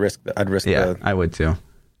would. I'd risk. Yeah, I would too.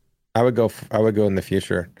 I would go in the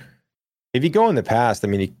future. If you go in the past, I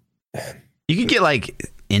mean, you could get like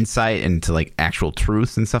insight into like actual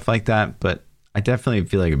truth and stuff like that, but I definitely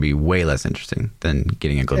feel like it'd be way less interesting than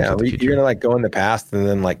getting a glimpse of the future. You're gonna like go in the past and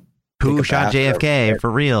then like who shot JFK for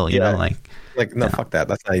real? You know, like no, fuck that.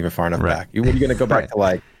 That's not even far enough back. You're gonna go back to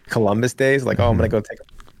like Columbus days, like I'm gonna go take,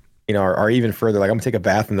 or even further, like I'm gonna take a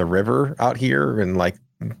bath in the river out here and like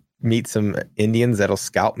meet some Indians that'll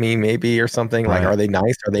scout me maybe or something. Like, are they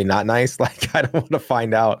nice? Are they not nice? Like, I don't want to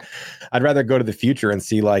find out. I'd rather go to the future and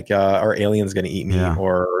see like, are aliens going to eat me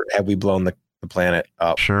or have we blown the planet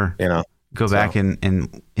up? Sure. Go back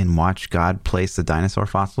and watch God place the dinosaur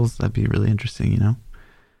fossils. That'd be really interesting,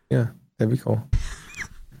 Yeah, that'd be cool.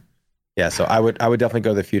 Yeah. So I would definitely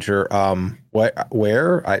go to the future.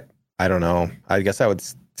 Where? I don't know. I guess I would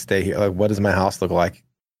stay here. Like, what does my house look like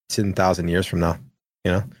 10,000 years from now?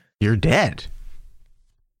 You're dead.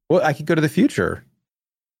 Well, I could go to the future.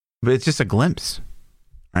 But it's just a glimpse.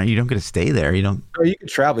 Right? You don't get to stay there. You don't. Or you could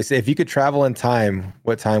travel. Say if you could travel in time,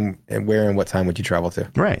 what time and where and what time would you travel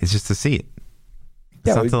to? Right. It's just to see it.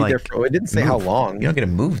 It didn't say how long. You don't get to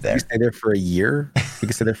move there. You stay there for a year. You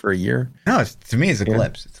can stay there for a year. No, to me, it's a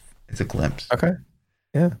glimpse. It's a glimpse. Okay.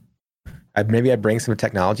 Yeah. Maybe I'd bring some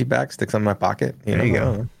technology back, stick some in my pocket. There you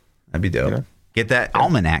go. That'd be dope. Get that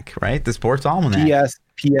almanac, right? The sports almanac.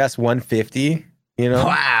 PS 150.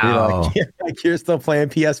 Wow. You're still playing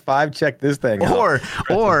PS5. Check this thing out.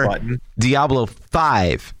 Or Diablo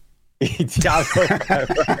 5. Diablo 5.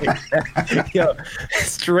 Right?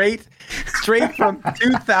 Straight from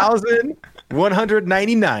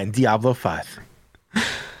 2,199. Diablo 5.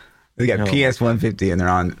 They got PS 150 and they're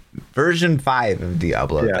on version 5 of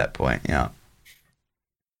Diablo at that point. Yeah.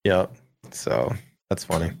 So that's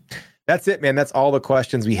funny. That's it, man. That's all the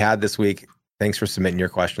questions we had this week. Thanks for submitting your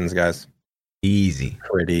questions, guys. Easy.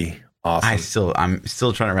 Pretty awesome. I'm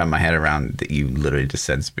still trying to wrap my head around that you literally just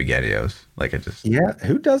said SpaghettiOs. Like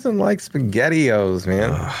who doesn't like SpaghettiOs,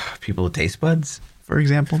 man? People with taste buds, for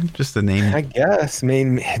example, just the name. I guess. I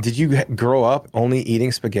mean, did you grow up only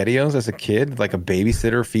eating SpaghettiOs as a kid? Like a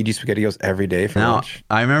babysitter feed you SpaghettiOs every day for lunch?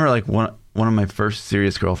 I remember like one of my first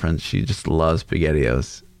serious girlfriends. She just loves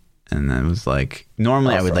SpaghettiOs. And it was like,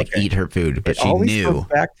 normally I would like eat her food, but she knew. Goes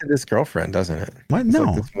back to this girlfriend, doesn't it? What?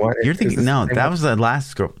 No. You're thinking, no, that was the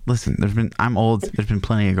last girl. Listen, I'm old. There's been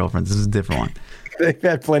plenty of girlfriends. This is a different one. They've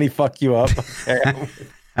had plenty fuck you up.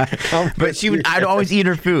 But I'd always eat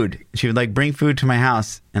her food. She would like bring food to my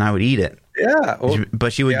house and I would eat it. Yeah. Well,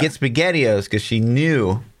 but she would get SpaghettiOs because she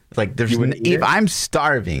knew, like, if I'm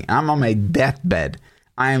starving, I'm on my deathbed,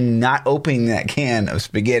 I am not opening that can of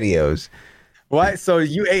SpaghettiOs. Why? So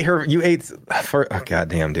you ate oh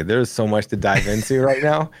goddamn, dude. There's so much to dive into right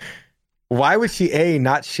now. Why would she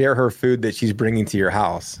not share her food that she's bringing to your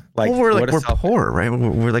house? Like, we're poor, right?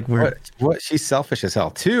 We're she's selfish as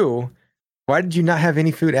hell. 2, why did you not have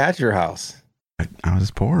any food at your house? I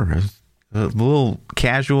was poor. I was a little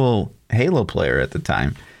casual Halo player at the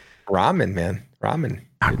time. Ramen, man. Ramen.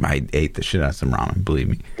 I ate the shit out of some ramen, believe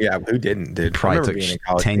me. Yeah, who didn't, dude? Probably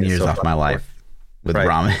took 10 years off my life with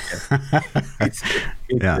ramen.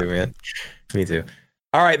 Me too, man. Me too.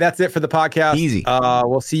 All right, that's it for the podcast. Easy.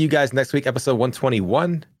 We'll see you guys next week, episode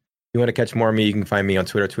 121. If you want to catch more of me, you can find me on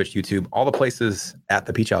Twitter, Twitch, YouTube, all the places at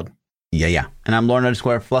ThaPchild. Yeah. And I'm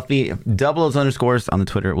Lauren_Fluffy. Double those underscores on the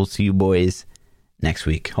Twitter. We'll see you boys next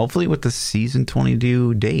week. Hopefully with the season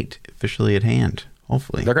 22 date officially at hand.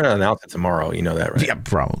 Hopefully. They're going to announce it tomorrow. You know that, right? Yeah,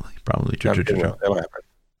 probably. True. That'll happen.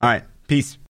 All right. Peace.